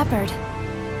of the Shepherd.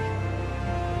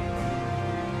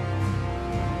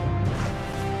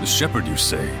 The Shepherd, you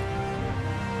say?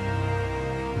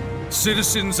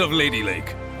 Citizens of Lady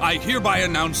Lake, I hereby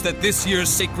announce that this year's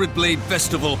Sacred Blade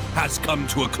Festival has come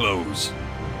to a close.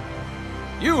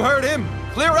 You heard him!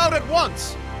 Clear out at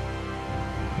once!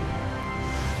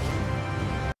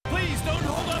 Please don't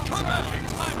hold up for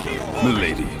me!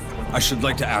 Milady, I should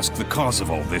like to ask the cause of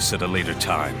all this at a later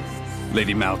time.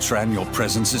 Lady Maltran, your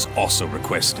presence is also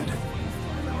requested.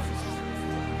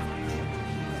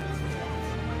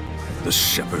 The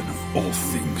Shepherd of all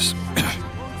things.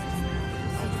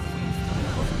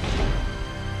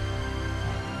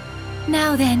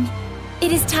 Now then,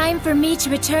 it is time for me to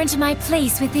return to my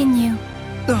place within you.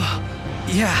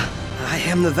 Yeah, I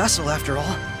am the vessel after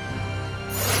all.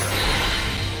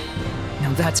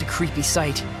 Now that's a creepy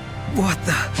sight. What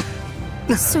the?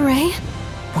 Saray?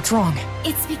 What's wrong?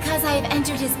 It's because I have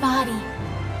entered his body.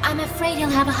 I'm afraid he'll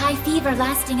have a high fever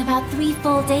lasting about 3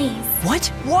 full days.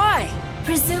 What? Why?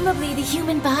 Presumably, the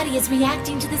human body is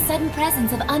reacting to the sudden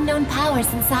presence of unknown powers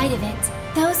inside of it.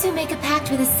 Those who make a pact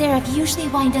with a seraph usually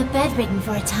wind up bedridden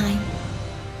for a time.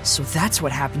 So that's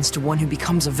what happens to one who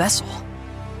becomes a vessel.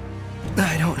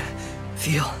 I don't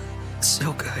feel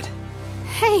so good.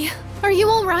 Hey, are you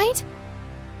alright?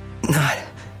 Not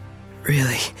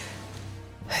really.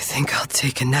 I think I'll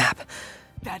take a nap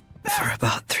for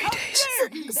about 3 days.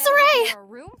 Saray!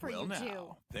 Well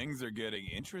now, things are getting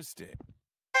interesting.